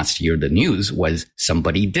show last year. The news was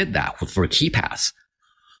somebody did that for KeePass.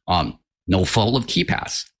 No fault of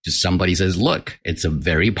KeePass. Just somebody says, look, it's a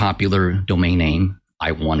very popular domain name.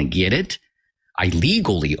 I want to get it. I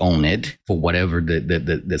legally own it for whatever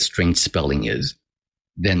the strange spelling is.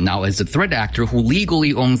 Then now as a threat actor who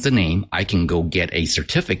legally owns the name, I can go get a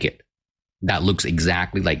certificate that looks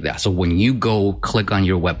exactly like that. So when you go click on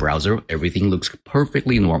your web browser, everything looks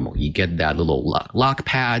perfectly normal. You get that little lock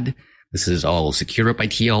pad. This is all secured by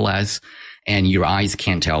TLS, and your eyes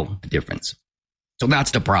can't tell the difference. So that's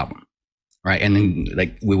the problem. Right. And then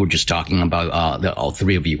like we were just talking about, all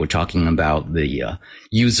three of you were talking about the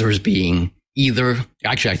users being either,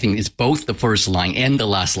 actually, I think it's both the first line and the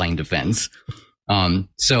last line defense.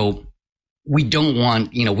 So we don't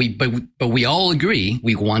want, but we all agree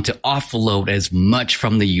we want to offload as much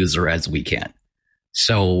from the user as we can.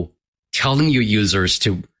 So telling your users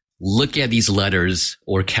to look at these letters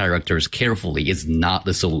or characters carefully is not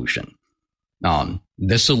the solution.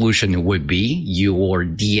 The solution would be your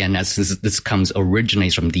DNS. This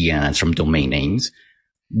originates from DNS, from domain names.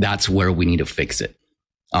 That's where we need to fix it.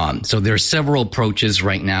 So there are several approaches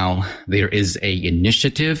right now. There is a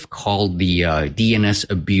initiative called the DNS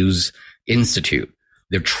Abuse Institute.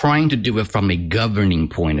 They're trying to do it from a governing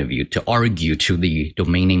point of view to argue to the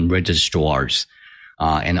domain name registrars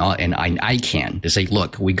and ICANN to say,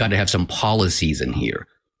 look, we got to have some policies in here.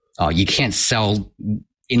 You can't sell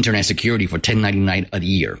internet security for $10.99 a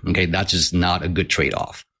year. Okay, that's just not a good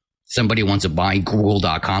trade-off. Somebody wants to buy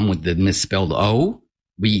google.com with the misspelled O,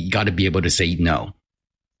 we got to be able to say no.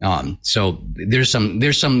 So there's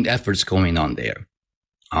some efforts going on there.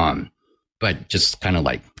 But just kind of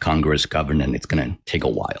like Congress governance, it's going to take a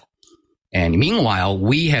while. And meanwhile,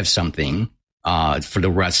 we have something for the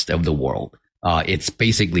rest of the world. It's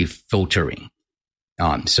basically filtering.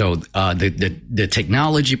 So the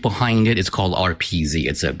technology behind it is called RPZ.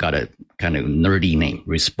 It's got a kind of nerdy name,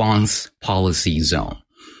 Response Policy Zone.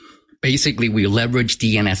 Basically, we leverage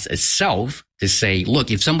DNS itself to say, look,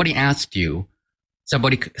 if somebody asks you,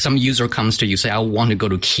 some user comes to you, say, I want to go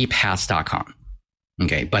to KeePass.com.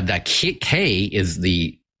 Okay, but that K is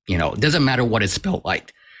doesn't matter what it's spelled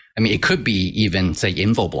like. I mean, it could be even, say,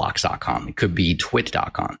 Infoblox.com. It could be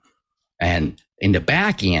Twit.com. And in the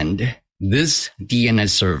back end, this DNS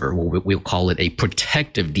server, we'll call it a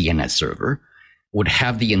protective DNS server, would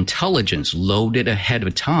have the intelligence loaded ahead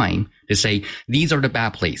of time to say, these are the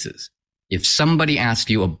bad places. If somebody asks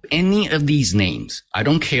you any of these names, I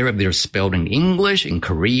don't care if they're spelled in English, in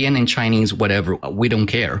Korean, in Chinese, whatever, we don't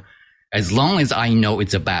care. As long as I know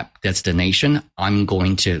it's a bad destination, I'm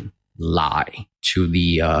going to lie to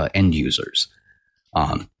the end users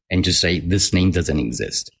and just say this name doesn't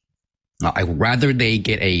exist. I'd rather they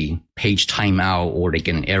get a page timeout or they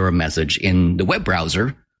get an error message in the web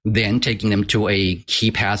browser than taking them to a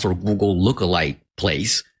KeePass or Google lookalike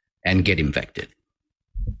place and get infected.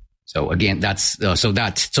 So again, so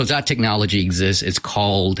that technology exists. It's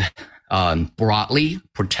called broadly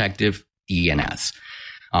protective DNS,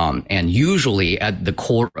 and usually at the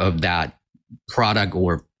core of that product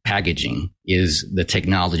or packaging is the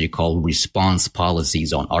technology called response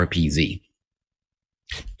policies on RPZ.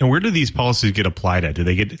 And where do these policies get applied at? Do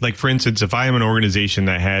they get, like, for instance, if I am an organization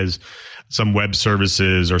that has some web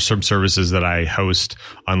services or some services that I host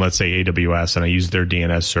on, let's say, AWS, and I use their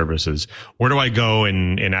DNS services, where do I go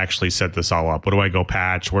and actually set this all up? Where do I go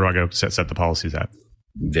patch? Where do I go set the policies at?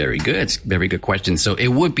 Very good. Very good question. So it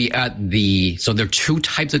would be so there are two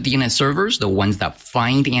types of DNS servers, the ones that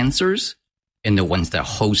find answers and the ones that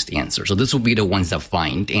host answers. So this will be the ones that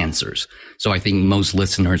find answers. So I think most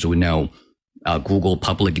listeners would know Google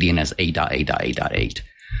public DNS 8.8.8.8,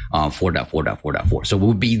 4.4.4.4. So it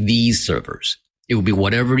would be these servers. It would be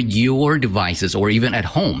whatever your devices, or even at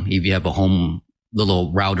home, if you have a home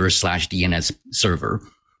little router / DNS server,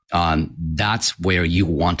 that's where you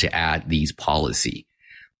want to add these policy.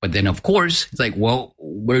 But then, of course, it's like, well,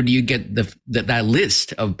 where do you get that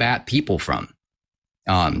list of bad people from?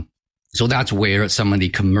 So that's where some of the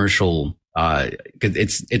commercial, cause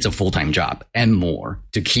it's a full-time job and more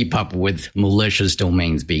to keep up with malicious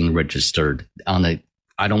domains being registered I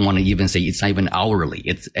don't want to even say it's not even hourly.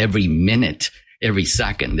 It's every minute, every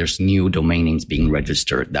second, there's new domain names being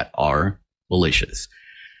registered that are malicious.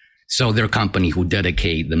 So there are companies who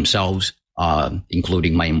dedicate themselves,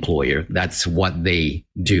 including my employer. That's what they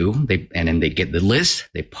do. And then they get the list,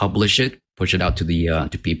 they publish it, push it out to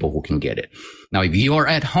to people who can get it. Now, if you are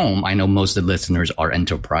at home, I know most of the listeners are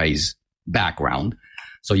enterprise background,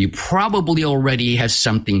 so you probably already have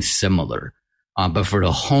something similar. But for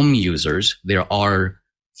the home users, there are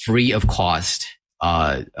free of cost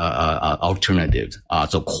alternatives.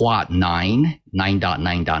 So Quad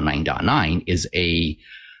 9.9.9.9 is a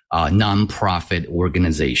nonprofit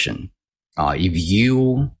organization. If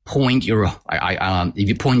you point your home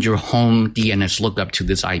DNS lookup to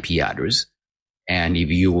this IP address, and if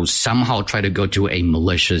you somehow try to go to a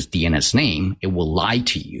malicious DNS name, it will lie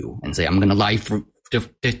to you and say, I'm going to lie to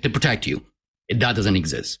protect you. That doesn't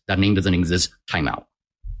exist. That name doesn't exist. Timeout.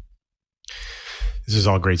 This is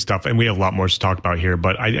all great stuff. And we have a lot more to talk about here,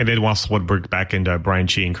 but I did want to bring back into Brian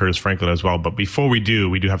Chi and Curtis Franklin as well. But before we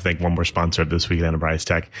do have to thank one more sponsor of This Week in Enterprise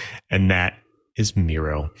Tech, and that is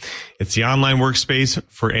Miro. It's the online workspace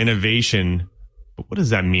for innovation. But what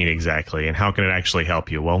does that mean exactly, and how can it actually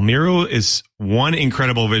help you? Well, Miro is one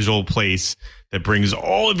incredible visual place that brings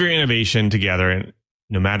all of your innovation together, and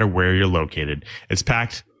no matter where you're located. It's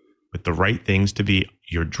packed with the right things to be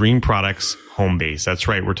your dream product's home base. That's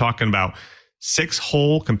right. We're talking about 6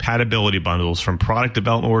 whole compatibility bundles, from product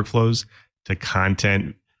development workflows to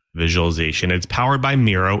content visualization. It's powered by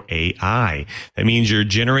Miro AI. That means you're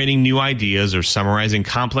generating new ideas or summarizing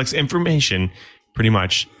complex information pretty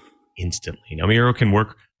much instantly. Now, Miro can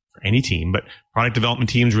work for any team, but product development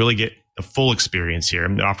teams really get the full experience here.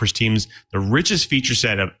 It offers teams the richest feature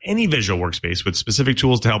set of any visual workspace, with specific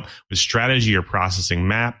tools to help with strategy or processing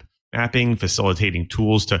mapping, facilitating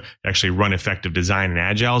tools to actually run effective design and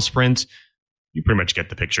agile sprints. You pretty much get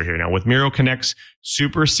the picture here. Now, with Miro Connects,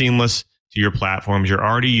 super seamless to your platforms. You're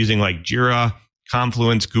already using like Jira,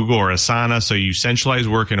 Confluence, Google, or Asana, so you centralize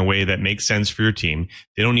work in a way that makes sense for your team.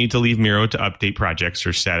 They don't need to leave Miro to update projects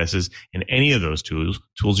or statuses in any of those tools.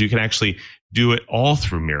 You can actually do it all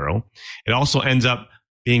through Miro. It also ends up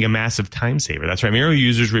being a massive time saver. That's right. Miro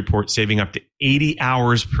users report saving up to 80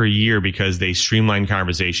 hours per year because they streamline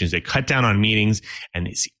conversations, they cut down on meetings, and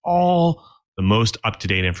they see all the most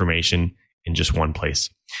up-to-date information in just one place.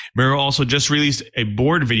 Miro also just released a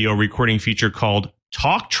board video recording feature called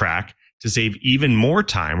Talk Track to save even more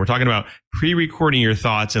time. We're talking about pre-recording your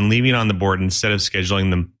thoughts and leaving it on the board instead of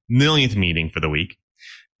scheduling the millionth meeting for the week.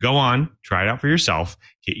 Go on, try it out for yourself.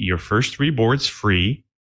 Get your first 3 boards free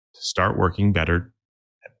to start working better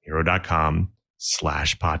at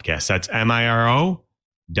Miro.com/podcast. That's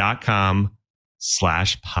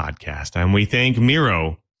Miro.com/podcast. And we thank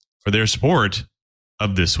Miro for their support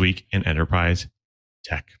of This Week in Enterprise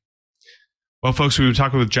Tech. Well, folks, we were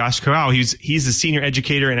talking with Josh Corral. He's the senior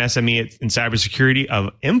educator and SME in cybersecurity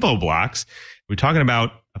of Infoblox. We're talking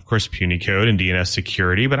about, of course, Punycode and DNS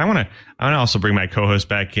security, but I want to also bring my co-host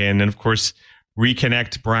back in and, of course,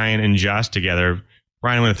 reconnect Brian and Josh together.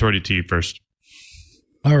 Brian, I'm going to throw it to you first.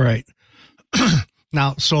 All right.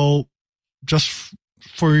 Now, so just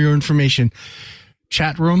for your information,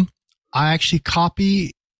 chat room, I actually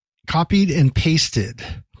copied and pasted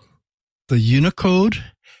the Unicode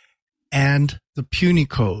and the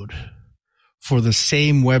Punycode for the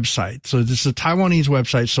same website. So this is a Taiwanese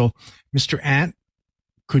website. So Mr. Ant,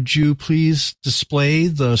 could you please display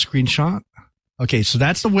the screenshot? Okay. So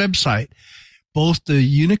that's the website. Both the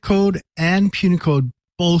Unicode and Punycode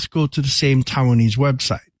both go to the same Taiwanese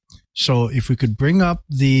website. So if we could bring up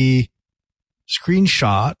the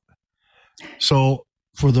screenshot. So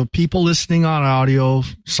for the people listening on audio,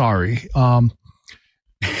 sorry.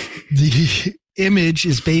 The image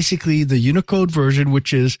is basically the Unicode version,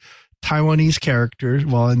 which is Taiwanese characters,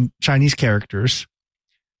 in Chinese characters.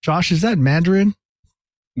 Josh, is that Mandarin?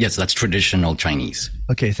 Yes, that's traditional Chinese.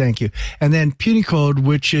 Okay, thank you. And then Punycode,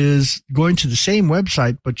 which is going to the same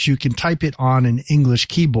website, but you can type it on an English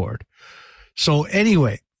keyboard. So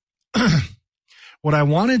anyway, what I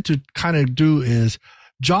wanted to kind of do is,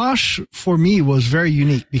 Josh, for me, was very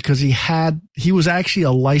unique because he was actually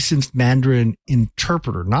a licensed Mandarin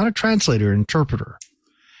interpreter, not a translator, interpreter.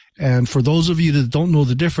 And for those of you that don't know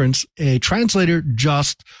the difference, a translator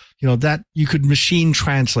just, that you could machine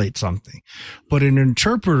translate something, but an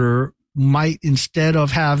interpreter might, instead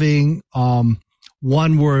of having,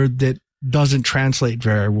 one word that doesn't translate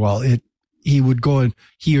very well, he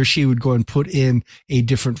or she would go and put in a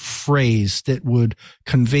different phrase that would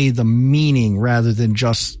convey the meaning rather than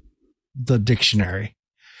just the dictionary.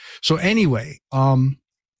 So anyway,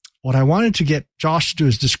 what I wanted to get Josh to do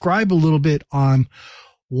is describe a little bit on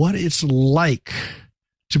what it's like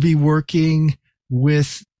to be working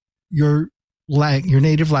with your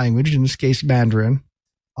native language, in this case, Mandarin,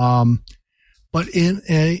 but in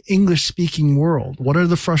an English speaking world. What are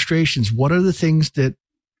the frustrations? What are the things that,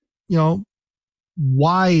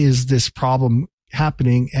 why is this problem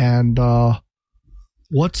happening? And,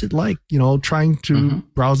 what's it like, trying to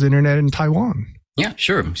browse the internet in Taiwan? Yeah,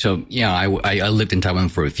 sure. So, I lived in Taiwan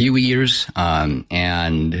for a few years. I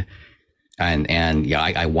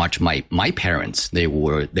watched my parents, they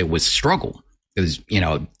would struggle because,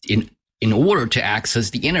 in order to access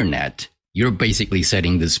the internet, you're basically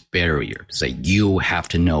setting this barrier. Say you have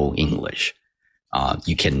to know English.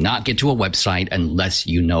 You cannot get to a website unless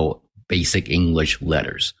you know basic English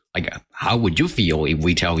letters. Like, how would you feel if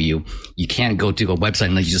we tell you you can't go to a website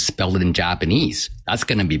unless you just spell it in Japanese? That's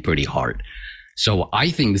going to be pretty hard. So I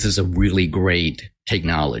think this is a really great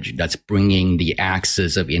technology that's bringing the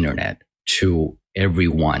access of internet to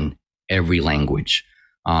everyone, every language.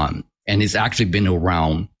 And it's actually been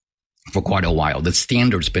around for quite a while. The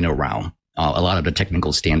standard's been around. A lot of the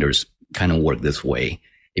technical standards kind of work this way.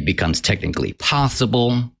 It becomes technically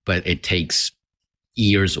possible, but it takes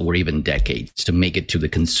years or even decades to make it to the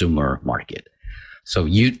consumer market. So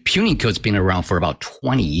Punycode's been around for about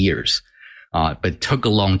 20 years, but it took a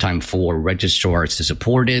long time for registrars to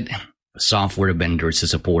support it, software vendors to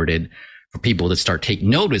support it, for people to start take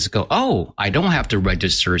notice, go, oh, I don't have to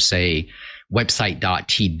register, say,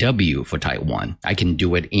 website.tw for Taiwan. I can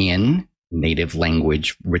do it in native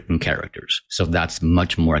language written characters. So that's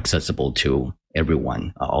much more accessible to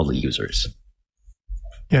everyone, all the users.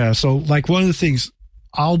 Yeah. So like one of the things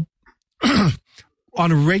I'll,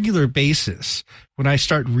 on a regular basis, when I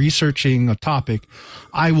start researching a topic,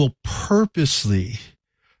 I will purposely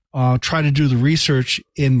try to do the research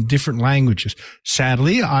in different languages.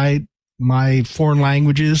 Sadly, my foreign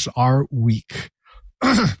languages are weak.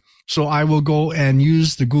 So I will go and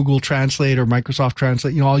use the Google Translate or Microsoft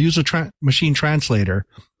Translate. I'll use a machine translator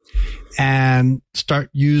and start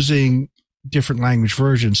using different language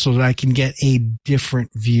versions so that I can get a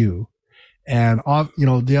different view. And,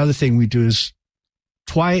 the other thing we do is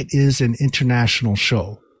Twiat is an international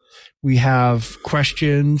show. We have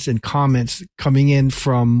questions and comments coming in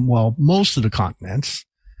from, most of the continents.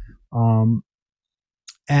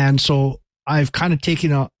 And so I've kind of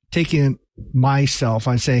taken myself,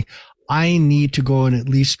 I'm saying I need to go and at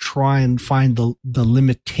least try and find the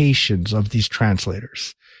limitations of these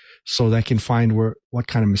translators so that I can find what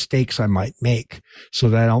kind of mistakes I might make so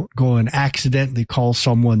that I don't go and accidentally call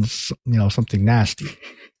someone, something nasty.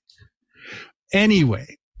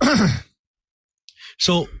 Anyway,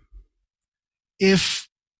 so if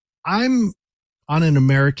I'm on an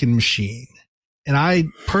American machine and I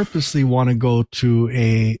purposely want to go to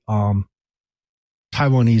a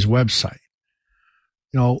Taiwanese website,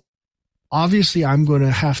 obviously I'm going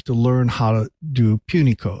to have to learn how to do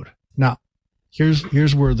Punycode. Now,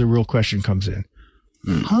 here's where the real question comes in.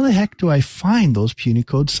 How the heck do I find those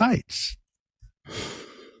Punycode sites?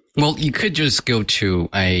 Well, you could just go to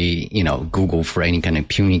Google for any kind of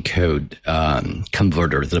Punycode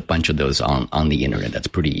converter. There's a bunch of those on the internet. That's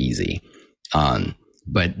pretty easy.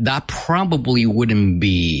 But that probably wouldn't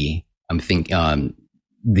be,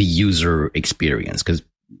 the user experience, because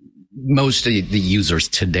most of the users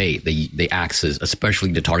today, they access,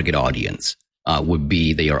 especially the target audience, would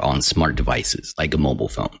be they are on smart devices like a mobile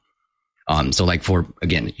phone. So like for,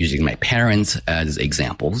 again, using my parents as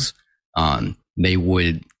examples, they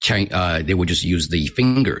would just use the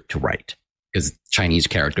finger to write, because Chinese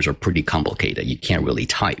characters are pretty complicated. You can't really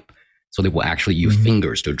type. So they will actually use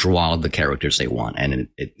fingers to draw the characters they want, and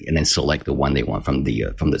then select the one they want from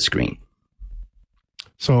the screen.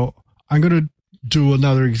 So I'm going to do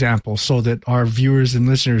another example so that our viewers and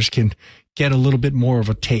listeners can get a little bit more of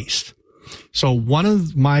a taste. So one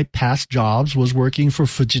of my past jobs was working for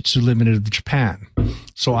Fujitsu Limited of Japan.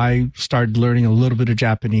 So I started learning a little bit of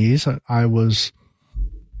Japanese. I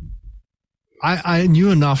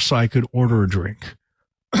knew enough so I could order a drink.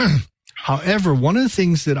 However, one of the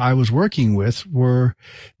things that I was working with were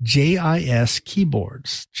JIS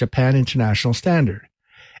keyboards, Japan International Standard.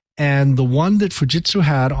 And the one that Fujitsu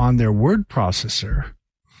had on their word processor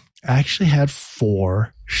actually had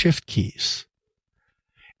 4 shift keys.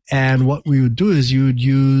 And what we would do is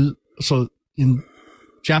so in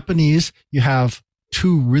Japanese, you have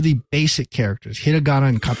 2 really basic characters, hiragana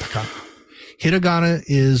and katakana. Hiragana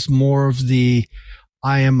is more of the,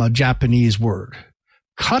 I am a Japanese word.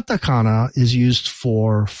 Katakana is used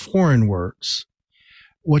for foreign words.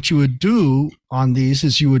 What you would do on these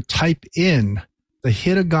is you would type in the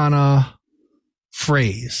hiragana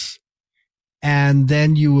phrase, and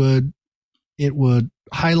then it would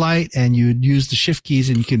highlight, and you'd use the shift keys,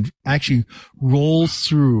 and you can actually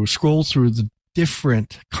scroll through the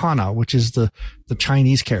different kana, which is the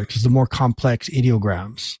Chinese characters, the more complex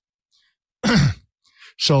ideograms.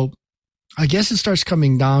 So I guess it starts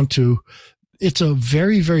coming down to, it's a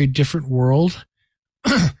very, very different world.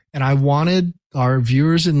 And I wanted our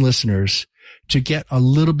viewers and listeners to get a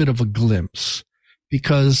little bit of a glimpse,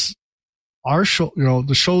 because our show,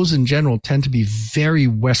 the shows in general tend to be very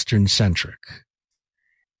Western centric.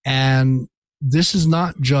 And this is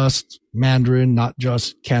not just Mandarin, not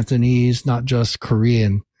just Cantonese, not just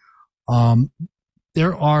Korean.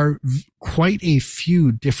 There are quite a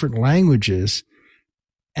few different languages,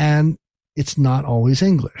 and it's not always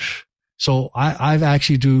English. So I've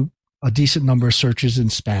actually do a decent number of searches in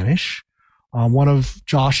Spanish. One of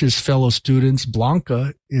Josh's fellow students,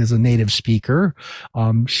 Blanca, is a native speaker.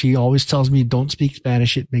 She always tells me, don't speak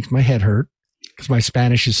Spanish. It makes my head hurt because my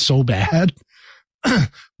Spanish is so bad.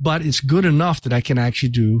 But it's good enough that I can actually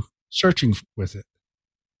do searching with it.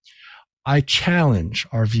 I challenge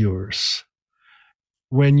our viewers,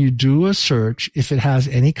 when you do a search, if it has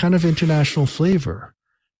any kind of international flavor,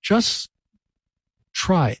 just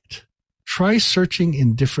try it. Try searching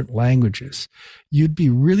in different languages. You'd be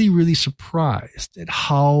really, really surprised at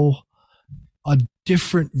how a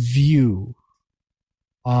different view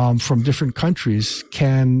from different countries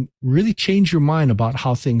can really change your mind about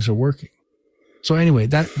how things are working. So anyway,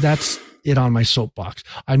 that's it on my soapbox.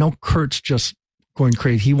 I know Kurt's just going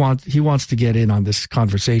crazy. He wants to get in on this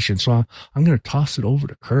conversation. So I'm going to toss it over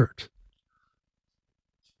to Kurt.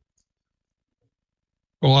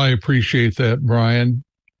 Well, I appreciate that, Brian.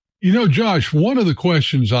 Josh, one of the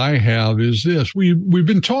questions I have is this. We've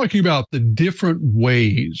been talking about the different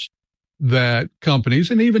ways that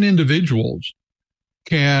companies and even individuals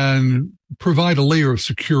can provide a layer of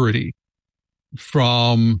security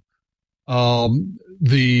from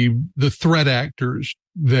the threat actors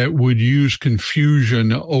that would use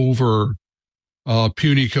confusion over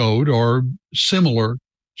Punycode or similar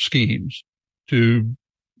schemes to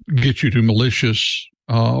get you to malicious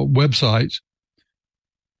websites.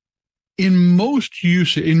 In most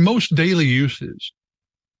daily uses,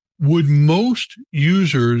 would most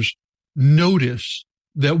users notice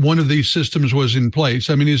that one of these systems was in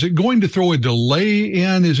place? I mean, is it going to throw a delay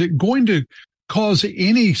in? Is it going to cause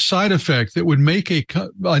any side effect that would make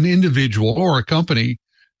an individual or a company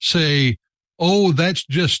say, oh, that's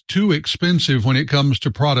just too expensive when it comes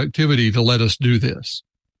to productivity to let us do this?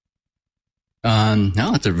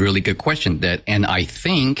 No, it's a really good question. And I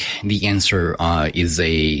think the answer is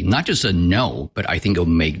not just a no, but I think it'll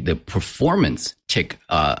make the performance tick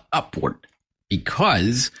upward.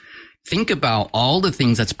 Because think about all the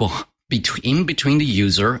things that's in between the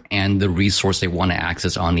user and the resource they want to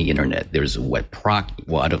access on the internet. There's web proxy.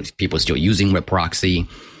 Well, people are still using web proxy.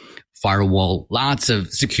 firewall, lots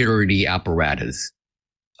of security apparatus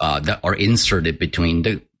that are inserted between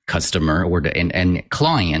the customer or the and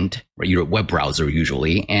client, or your web browser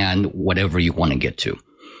usually, and whatever you want to get to.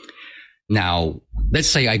 Now, let's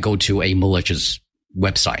say I go to a malicious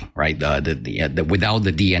website, right? The without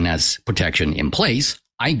the DNS protection in place,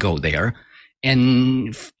 I go there,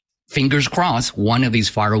 and fingers crossed, one of these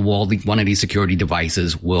security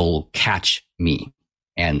devices will catch me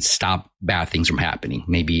and stop bad things from happening.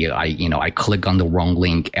 Maybe I click on the wrong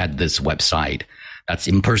link at this website that's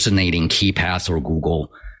impersonating KeePass or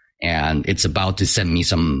Google, and it's about to send me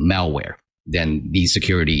some malware. Then these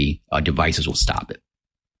security devices will stop it.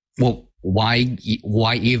 Well, why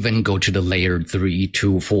even go to the layer 3,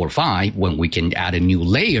 2, 4, 5 when we can add a new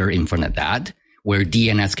layer in front of that where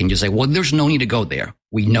DNS can just say, well, there's no need to go there.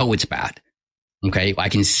 We know it's bad. Okay. I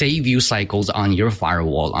can save you cycles on your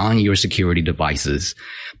firewall, on your security devices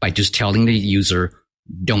by just telling the user,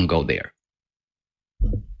 don't go there.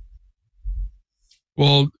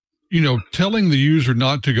 Well, telling the user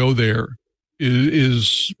not to go there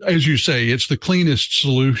is, as you say, it's the cleanest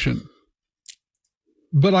solution.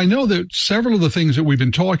 But I know that several of the things that we've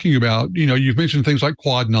been talking about, you've mentioned things like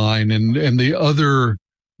Quad9 and the other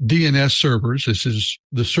DNS servers. This is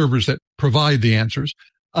the servers that provide the answers.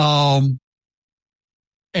 And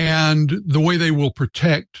the way they will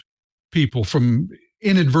protect people from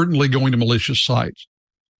inadvertently going to malicious sites.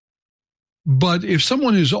 But if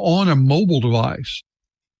someone is on a mobile device,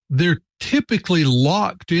 they're typically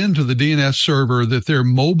locked into the DNS server that their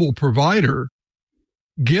mobile provider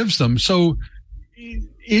gives them. So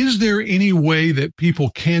is there any way that people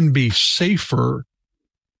can be safer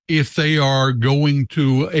if they are going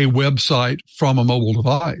to a website from a mobile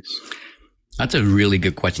device? That's a really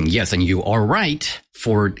good question. Yes, and you are right.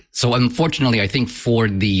 So unfortunately, I think for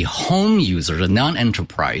the home user, the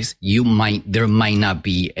non-enterprise, there might not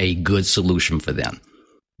be a good solution for them.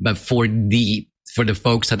 But for the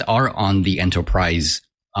folks that are on the enterprise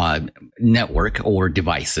network or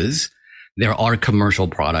devices, there are commercial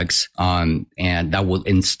products and that will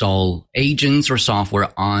install agents or software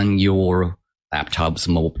on your laptops,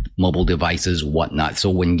 mobile devices, whatnot. So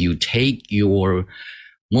when you take your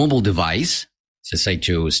mobile device, so say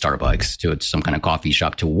to Starbucks, to some kind of coffee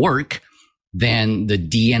shop to work, then the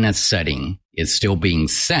DNS setting is still being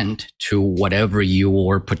sent to whatever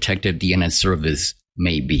your protected DNS service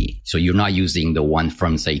may be. So you're not using the one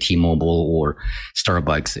from, say, T-Mobile or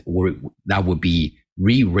Starbucks, or that would be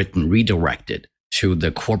redirected to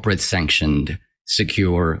the corporate sanctioned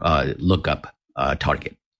secure lookup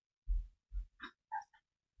target.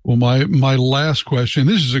 Well, my last question,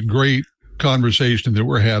 this is a great conversation that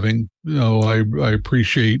we're having. I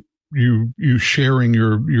appreciate you sharing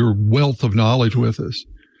your wealth of knowledge with us.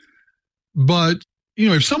 But,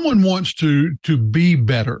 if someone wants to be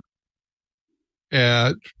better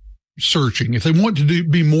at searching, if they want to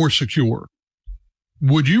be more secure,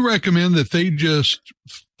 would you recommend that they just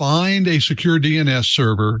find a secure DNS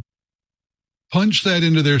server, punch that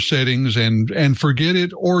into their settings and forget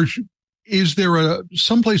it? Or is there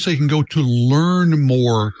someplace they can go to learn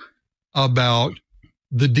more about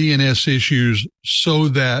the DNS issues so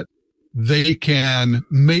that they can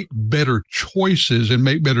make better choices and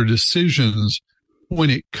make better decisions when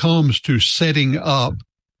it comes to setting up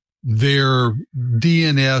their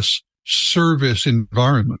DNS service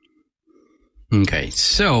environment? Okay,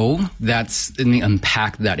 so let me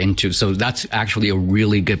unpack that so that's actually a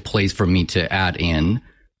really good place for me to add in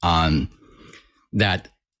that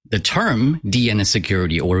the term DNS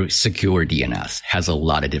security or secure DNS has a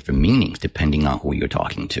lot of different meanings depending on who you're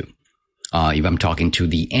talking to. If I'm talking to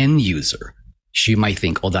the end user, she might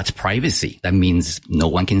think, oh, that's privacy. That means no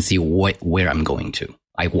one can see where I'm going to.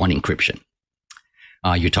 I want encryption.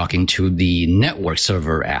 You're talking to the network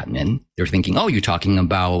server admin. They're thinking, oh, you're talking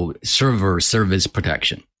about server service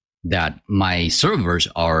protection, that my servers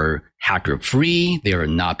are hacker free. They are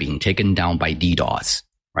not being taken down by DDoS,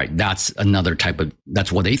 right? That's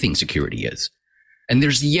that's what they think security is. And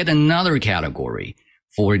there's yet another category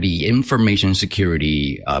for the information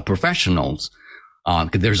security professionals.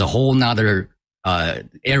 There's a whole nother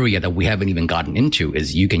area that we haven't even gotten into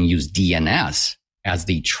is you can use DNS as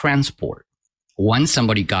the transport. Once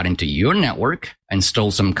somebody got into your network and stole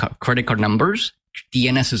some credit card numbers,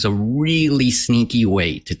 DNS is a really sneaky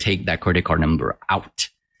way to take that credit card number out.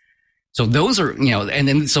 So those are, and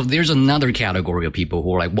then so there's another category of people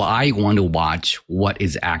who are like, well, I want to watch what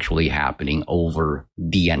is actually happening over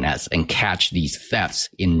DNS and catch these thefts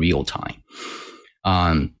in real time.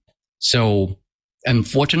 So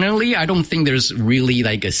unfortunately, I don't think there's really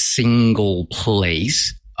like a single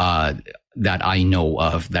place that I know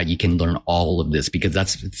of that you can learn all of this, because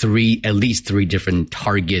that's at least three different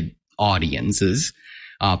target audiences.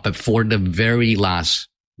 But for the very last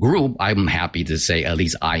group, I'm happy to say at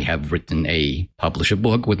least I have published a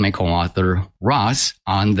book with my co-author Ross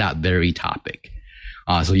on that very topic.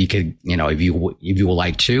 So you could, if you would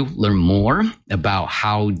like to learn more about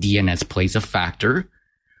how DNS plays a factor,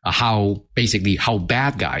 how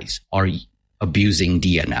bad guys are abusing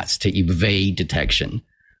DNS to evade detection,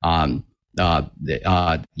 you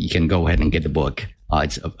can go ahead and get the book.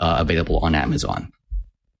 It's available on Amazon.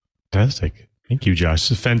 Fantastic. Thank you, Josh.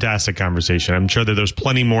 It's a fantastic conversation. I'm sure that there's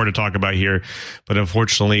plenty more to talk about here, but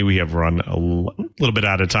unfortunately we have run a little bit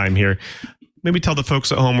out of time here. Maybe tell the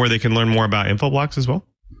folks at home where they can learn more about Infoblox as well.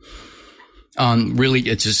 Really,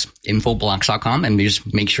 it's just infoblox.com, and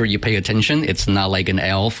just make sure you pay attention. It's not like an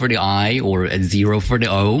L for the I or a 0 for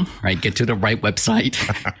the O, right? Get to the right website.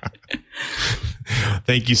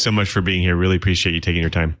 Thank you so much for being here. Really appreciate you taking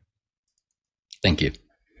your time. Thank you.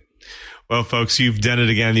 Well, folks, you've done it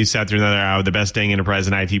again. You sat through another hour of the best dang enterprise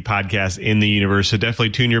and IT podcast in the universe. So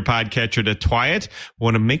definitely tune your podcatcher to Twyet. I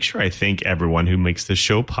want to make sure I thank everyone who makes this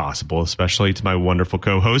show possible, especially to my wonderful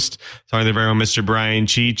co-host, talking to the very own Mr. Brian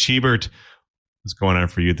Cheebert. What's going on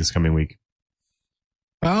for you this coming week?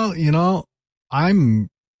 Well, I'm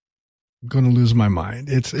going to lose my mind.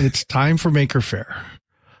 It's time for Maker Faire.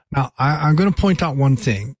 Now, I'm going to point out one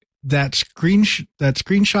thing. That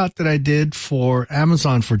screenshot that I did for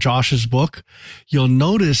Amazon for Josh's book, you'll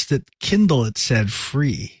notice that Kindle, it said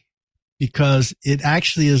free, because it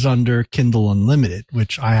actually is under Kindle Unlimited,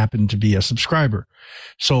 which I happen to be a subscriber.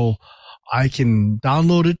 So I can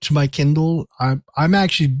download it to my Kindle. I'm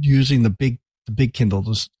actually using the big Kindle,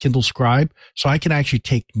 this Kindle Scribe, so I can actually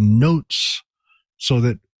take notes so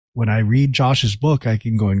that when I read Josh's book, I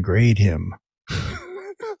can go and grade him.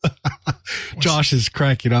 Josh is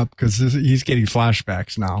cracking up because he's getting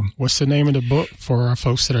flashbacks now. What's the name of the book for our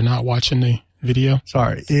folks that are not watching the video?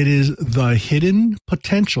 Sorry. It is The Hidden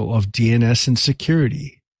Potential of DNS and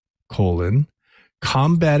Security, Combating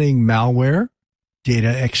Malware, Data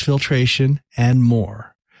Exfiltration, and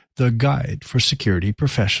More. The Guide for Security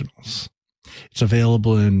Professionals. It's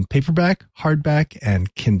available in paperback, hardback,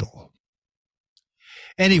 and Kindle.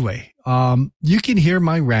 Anyway, you can hear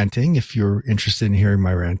my ranting if you're interested in hearing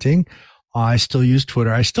my ranting. I still use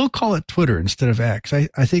Twitter. I still call it Twitter instead of X. I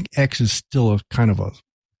think X is still a kind of a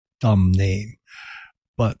dumb name,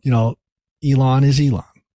 but Elon is Elon.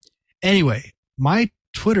 Anyway, my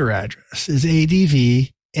Twitter address is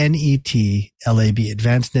ADVNETLAB,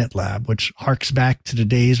 Advanced Net Lab, which harks back to the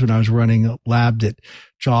days when I was running a lab that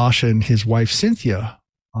Josh and his wife Cynthia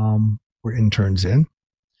were interns in.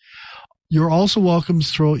 You're also welcome to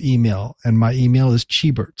throw email, and my email is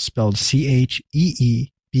Cheebert, spelled CheeBert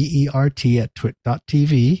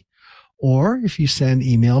 @twit.tv, or if you send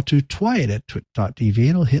email to Twyet@twit.tv,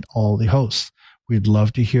 it'll hit all the hosts. We'd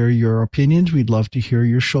love to hear your opinions. We'd love to hear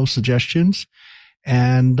your show suggestions.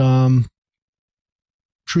 And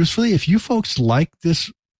truthfully, if you folks like this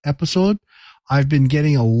episode, I've been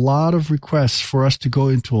getting a lot of requests for us to go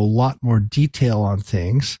into a lot more detail on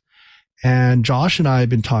things. And Josh and I have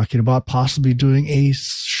been talking about possibly doing a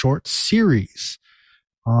short series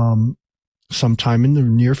sometime in the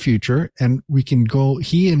near future. And we can go,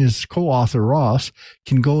 he and his co-author Ross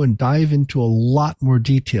can go and dive into a lot more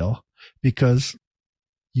detail, because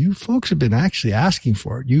you folks have been actually asking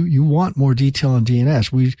for it. You want more detail on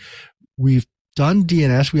DNS. We've done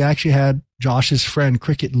DNS. We actually had Josh's friend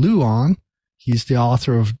Cricket Lou on. He's the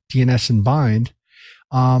author of DNS and Bind.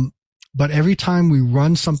 But every time we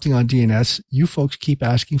run something on DNS, you folks keep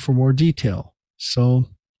asking for more detail. So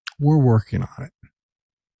we're working on it.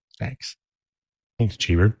 Thanks. Thanks,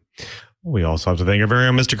 Cheebert. We also have to thank our very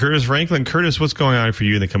own Mr. Curtis Franklin. Curtis, what's going on for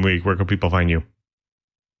you in the coming week? Where can people find you?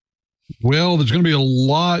 Well, there's going to be a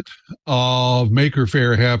lot of Maker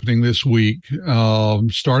Faire happening this week,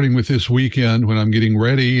 starting with this weekend when I'm getting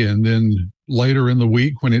ready, and then later in the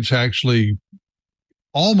week when it's actually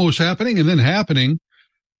almost happening and then happening.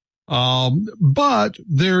 But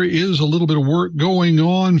there is a little bit of work going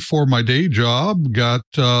on for my day job. Got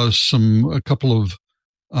a couple of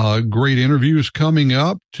great interviews coming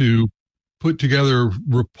up to put together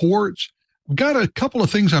reports. Got a couple of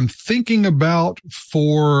things I'm thinking about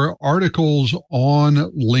for articles on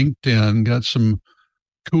LinkedIn. Got some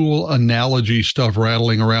cool analogy stuff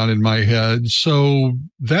rattling around in my head. So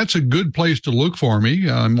that's a good place to look for me.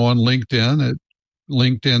 I'm on LinkedIn at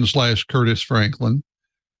LinkedIn/Curtis Franklin.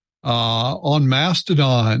 On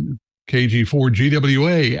Mastodon,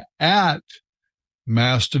 KG4GWA at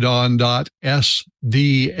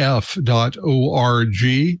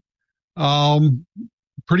mastodon.sdf.org.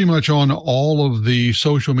 pretty much on all of the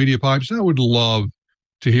social media pipes. I would love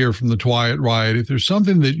to hear from the Twiat Riot. If there's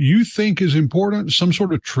something that you think is important, some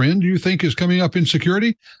sort of trend you think is coming up in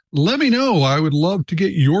security, let me know. I would love to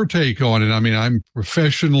get your take on it. I mean, I'm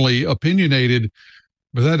professionally opinionated,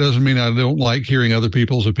 but that doesn't mean I don't like hearing other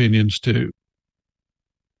people's opinions too.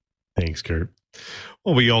 Thanks, Kurt.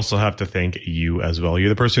 Well, we also have to thank you as well. You're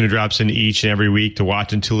the person who drops in each and every week to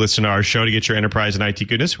watch and to listen to our show to get your enterprise and IT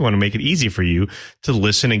goodness. We want to make it easy for you to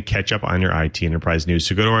listen and catch up on your IT enterprise news.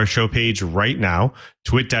 So go to our show page right now,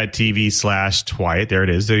 twit.tv/Twiat. There it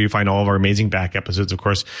is. There you find all of our amazing back episodes, of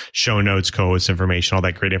course, show notes, co-host information, all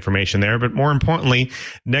that great information there. But more importantly,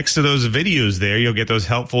 next to those videos there, you'll get those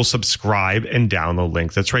helpful subscribe and download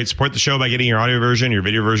links. That's right. Support the show by getting your audio version, your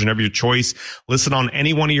video version of your choice. Listen on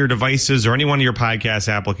any one of your devices or any one of your podcast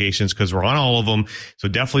applications, because we're on all of them. So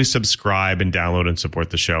definitely subscribe and download and support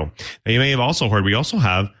the show. Now, you may have also heard we also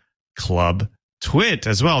have Club Twit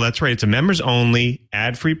as well. That's right. It's a members only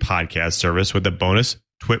ad-free podcast service with a bonus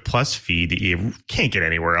Twit Plus feed that you can't get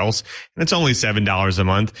anywhere else. And it's only $7 a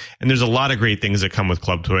month. And there's a lot of great things that come with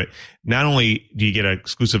Club Twit. Not only do you get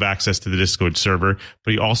exclusive access to the Discord server,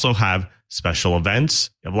 but you also have special events.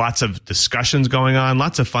 You have lots of discussions going on,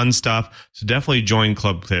 lots of fun stuff. So definitely join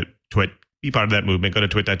Club Twit. Be part of that movement. Go to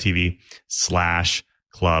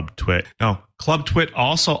twit.tv/Club Twit. Now, Club Twit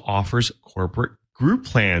also offers corporate group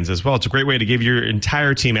plans as well. It's a great way to give your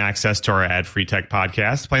entire team access to our ad-free tech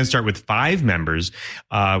podcast. Plans start with 5 members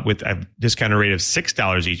with a discounted rate of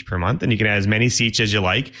 $6 each per month, and you can add as many seats as you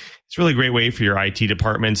like. It's a really great way for your IT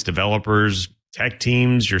departments, developers, tech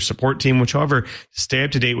teams, your support team, whichever, stay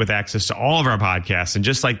up to date with access to all of our podcasts. And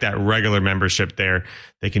just like that regular membership there,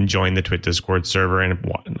 they can join the Twit Discord server and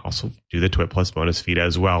also do the Twit Plus bonus feed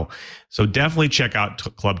as well. So definitely check out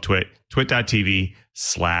Club Twit,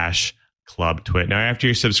 twit.tv/Club Twit. Now, after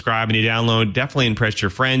you subscribe and you download, definitely impress your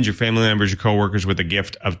friends, your family members, your coworkers with a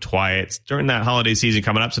gift of Twiat. It's during that holiday season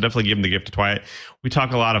coming up, so definitely give them the gift of Twiat. We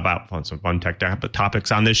talk a lot about some fun tech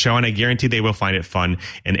topics on this show, and I guarantee they will find it fun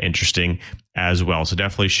and interesting as well. So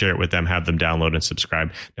definitely share it with them, have them download and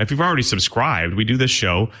subscribe. Now, if you've already subscribed, we do this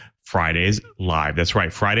show Fridays live. That's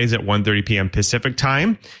right. Fridays at 1:30 p.m. Pacific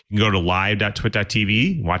time. You can go to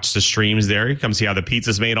live.twit.tv, watch the streams there. You come see how the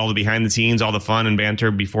pizza's made, all the behind the scenes, all the fun and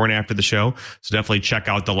banter before and after the show. So definitely check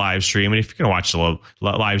out the live stream. And if you're going to watch the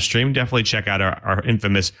live stream, definitely check out our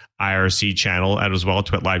infamous IRC channel as well,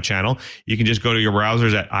 Twit Live channel. You can just go to your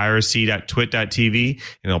browsers at irc.twit.tv and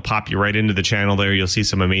it'll pop you right into the channel there. You'll see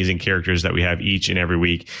some amazing characters that we have each and every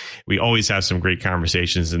week. We always have some great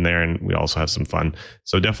conversations in there, and we also have some fun.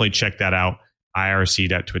 So definitely check that out,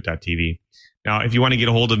 irc.twit.tv. Now, if you want to get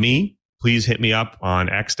a hold of me, please hit me up on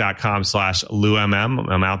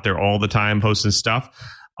x.com/LouMM. I'm out there all the time posting stuff.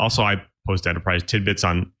 Also, I post enterprise tidbits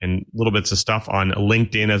and little bits of stuff on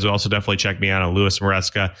LinkedIn as well. So definitely check me out on Louis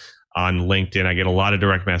Maresca on LinkedIn. I get a lot of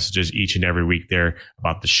direct messages each and every week there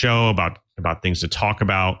about the show, about things to talk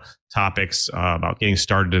about, topics, about getting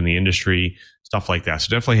started in the industry, stuff like that.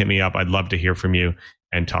 So definitely hit me up. I'd love to hear from you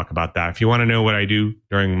and talk about that. If you want to know what I do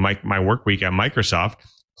during my work week at Microsoft,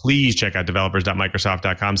 please check out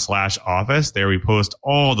developers.microsoft.com/office. There we post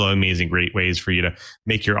all the amazing great ways for you to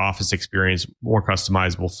make your Office experience more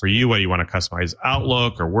customizable for you, whether you want to customize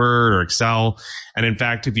Outlook or Word or Excel. And in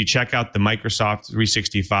fact, if you check out the Microsoft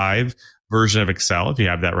 365 version of Excel, if you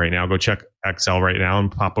have that right now, go check Excel right now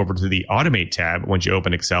and pop over to the Automate tab once you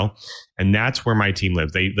open Excel. And that's where my team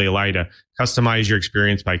lives. They allow you to customize your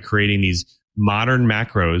experience by creating these modern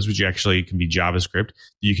macros, which actually can be JavaScript,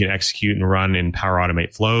 you can execute and run in Power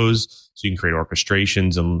Automate flows. So you can create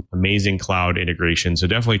orchestrations and amazing cloud integration. So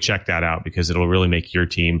definitely check that out because it'll really make your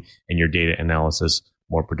team and your data analysis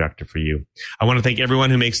more productive for you. I want to thank everyone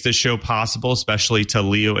who makes this show possible, especially to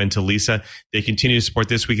Leo and to Lisa. They continue to support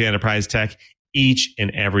This Week in Enterprise Tech each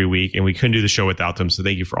and every week, and we couldn't do the show without them. So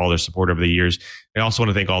thank you for all their support over the years. I also want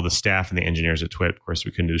to thank all the staff and the engineers at Twit. Of course,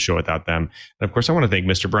 we couldn't do the show without them. And of course, I want to thank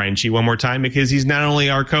Mr. Brian Chi one more time because he's not only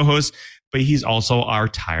our co-host, but he's also our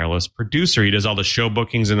tireless producer. He does all the show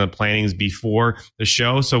bookings and the plannings before the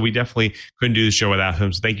show. So we definitely couldn't do the show without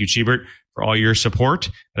him. So thank you, Chibert, for all your support.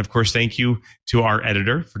 And of course, thank you to our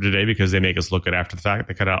editor for today because they make us look good after the fact.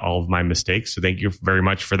 They cut out all of my mistakes. So thank you very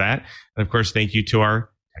much for that. And of course, thank you to our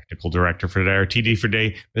technical director for today, our TD for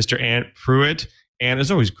today, Mr. Ant Pruitt. And it's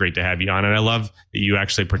always great to have you on. And I love that you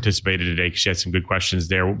actually participated today because you had some good questions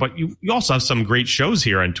there. But you also have some great shows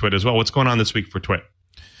here on Twit as well. What's going on this week for Twit?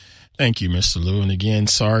 Thank you, Mr. Lou. And again,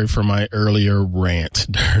 sorry for my earlier rant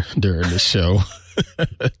during the show.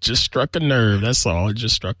 Just struck a nerve. That's all. It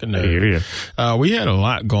just struck a nerve. I hear you. We had a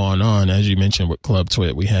lot going on. As you mentioned with Club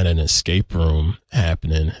Twit, we had an escape room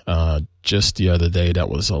happening just the other day. That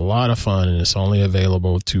was a lot of fun, and it's only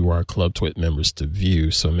available to our Club Twit members to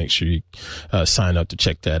view. So make sure you sign up to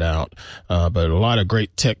check that out. But a lot of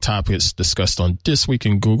great tech topics discussed on This Week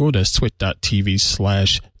in Google. That's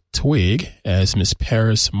twit.tv/Twig, as Miss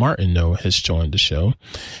Paris Martineau has joined the show.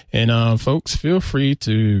 And folks, feel free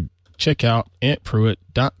to check out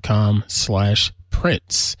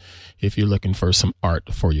antpruitt.com/prints if you're looking for some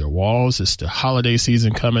art for your walls. It's the holiday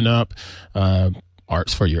season coming up.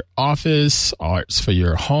 Arts for your office, arts for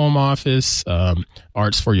your home office,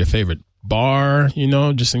 arts for your favorite bar,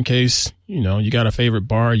 just in case, you got a favorite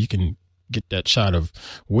bar, you can get that shot of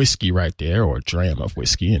whiskey right there, or a dram of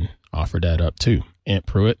whiskey, and offer that up too.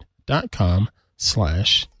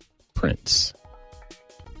 antpruitt.com/prints.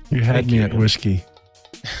 You had me at whiskey.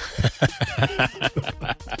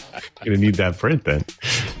 Gonna need that print then.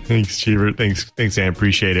 Thanks, Cheever. Thanks, Ann.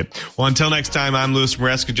 Appreciate it. Well, until next time, I'm Louis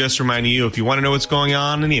Maresca, just reminding you, if you want to know what's going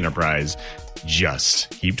on in the enterprise,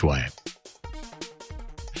 just keep quiet.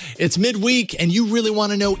 It's midweek, and you really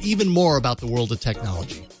want to know even more about the world of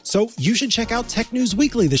technology. So you should check out Tech News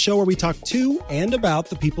Weekly, the show where we talk to and about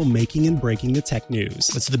the people making and breaking the tech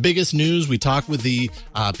news. It's the biggest news. We talk with the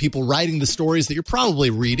people writing the stories that you're probably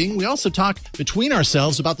reading. We also talk between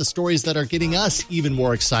ourselves about the stories that are getting us even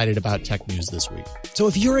more excited about tech news this week. So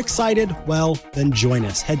if you're excited, well, then join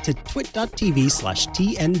us. Head to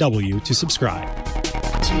twit.tv/TNW to subscribe.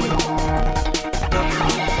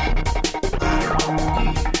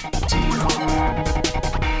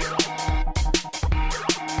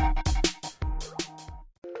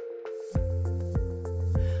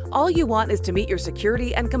 All you want is to meet your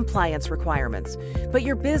security and compliance requirements. But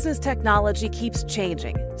your business technology keeps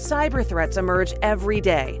changing. Cyber threats emerge every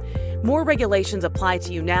day. More regulations apply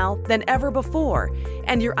to you now than ever before,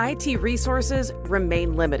 and your IT resources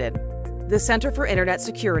remain limited. The Center for Internet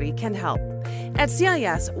Security can help. At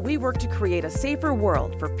CIS, we work to create a safer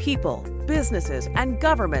world for people, businesses, and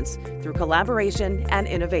governments through collaboration and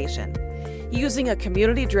innovation. Using a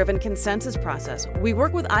community-driven consensus process, we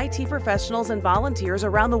work with IT professionals and volunteers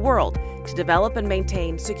around the world to develop and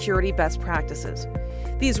maintain security best practices.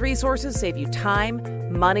 These resources save you time,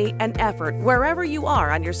 money, and effort wherever you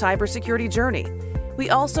are on your cybersecurity journey. We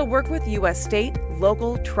also work with U.S. state,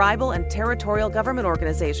 local, tribal, and territorial government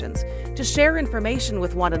organizations to share information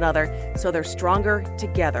with one another so they're stronger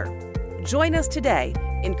together. Join us today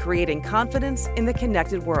in creating confidence in the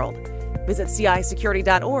connected world. Visit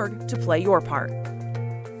CISecurity.org to play your part.